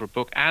my favorite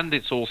book, and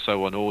it's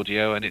also on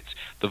audio, and it's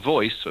the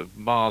voice of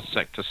Mars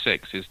Sector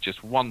 6 is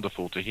just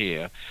wonderful to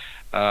hear.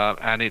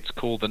 And it's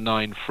called The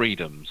 9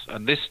 Freedoms.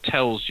 And this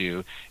tells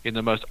you, in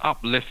the most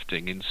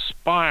uplifting,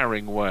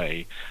 inspiring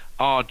way,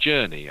 our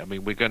journey. I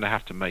mean, we're going to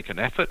have to make an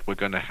effort. We're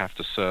going to have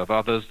to serve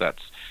others.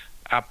 That's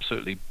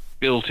absolutely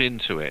built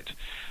into it.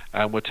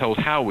 And we're told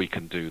how we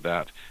can do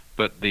that.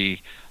 But the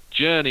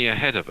journey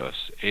ahead of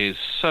us is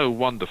so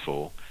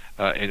wonderful,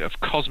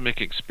 of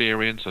cosmic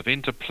experience, of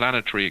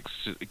interplanetary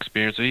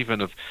experience, even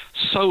of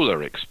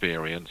solar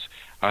experience.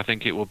 I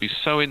think it will be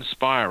so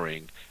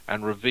inspiring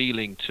and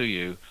revealing to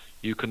you.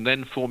 You can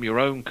then form your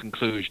own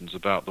conclusions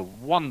about the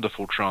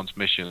wonderful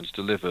transmissions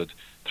delivered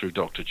through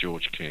Dr.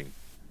 George King.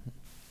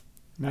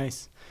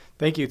 Nice.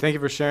 Thank you. Thank you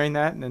for sharing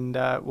that. And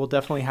we'll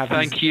definitely have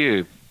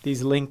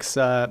these links,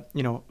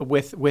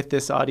 with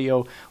this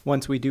audio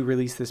once we do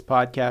release this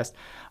podcast.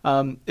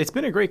 It's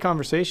been a great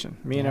conversation.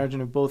 Me and Arjun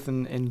have both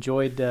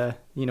enjoyed,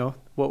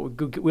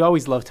 what we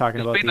always love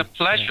talking about. It's been a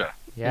pleasure.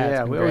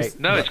 Yeah,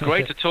 it's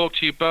great to talk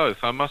to you both,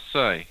 I must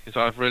say.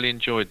 I've really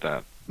enjoyed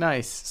that.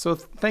 Nice. So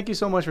thank you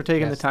so much for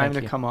taking the time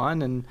to come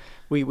on, and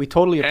we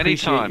totally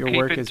appreciate your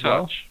work as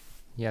well.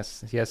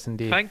 Yes,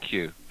 indeed. Thank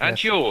you.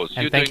 And yours.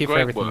 And You're doing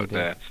great work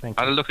there. I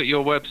had a look at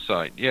your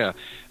website,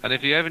 And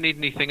if you ever need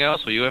anything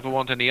else, or you ever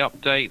want any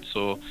updates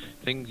or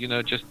things,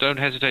 just don't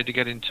hesitate to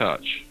get in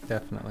touch.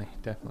 Definitely.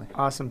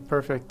 Awesome.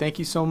 Perfect. Thank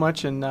you so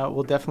much, and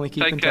we'll definitely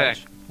keep in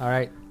touch. All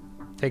right.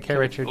 Take care,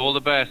 Richard. All the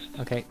best.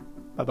 Okay.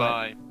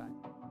 Bye-bye.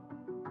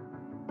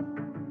 Bye.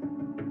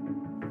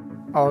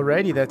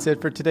 Alrighty, that's it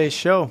for today's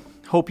show.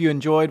 Hope you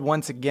enjoyed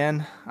once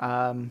again.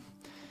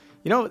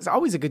 It's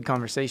always a good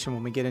conversation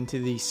when we get into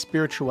the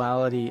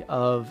spirituality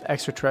of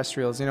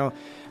extraterrestrials.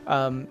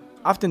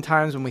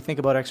 Oftentimes when we think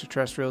about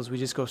extraterrestrials, we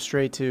just go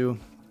straight to,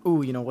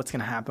 what's going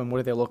to happen? What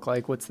do they look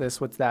like? What's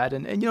this? What's that?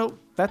 And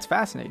that's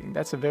fascinating.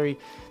 That's a very,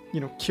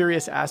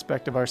 curious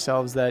aspect of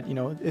ourselves that,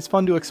 it's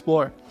fun to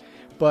explore.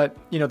 But,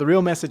 the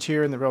real message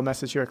here and the real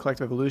message here at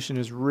Collective Evolution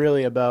is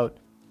really about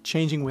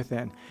changing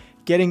within,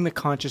 getting the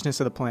consciousness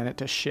of the planet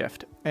to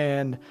shift.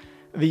 And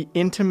the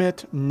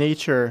intimate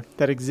nature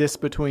that exists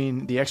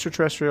between the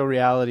extraterrestrial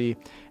reality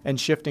and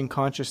shifting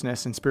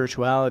consciousness and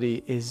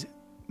spirituality is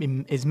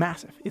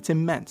massive. It's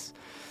immense.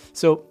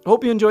 So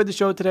hope you enjoyed the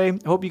show today.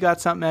 Hope you got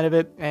something out of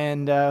it.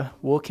 And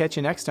we'll catch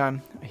you next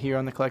time here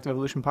on the Collective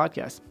Evolution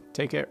Podcast.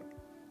 Take care.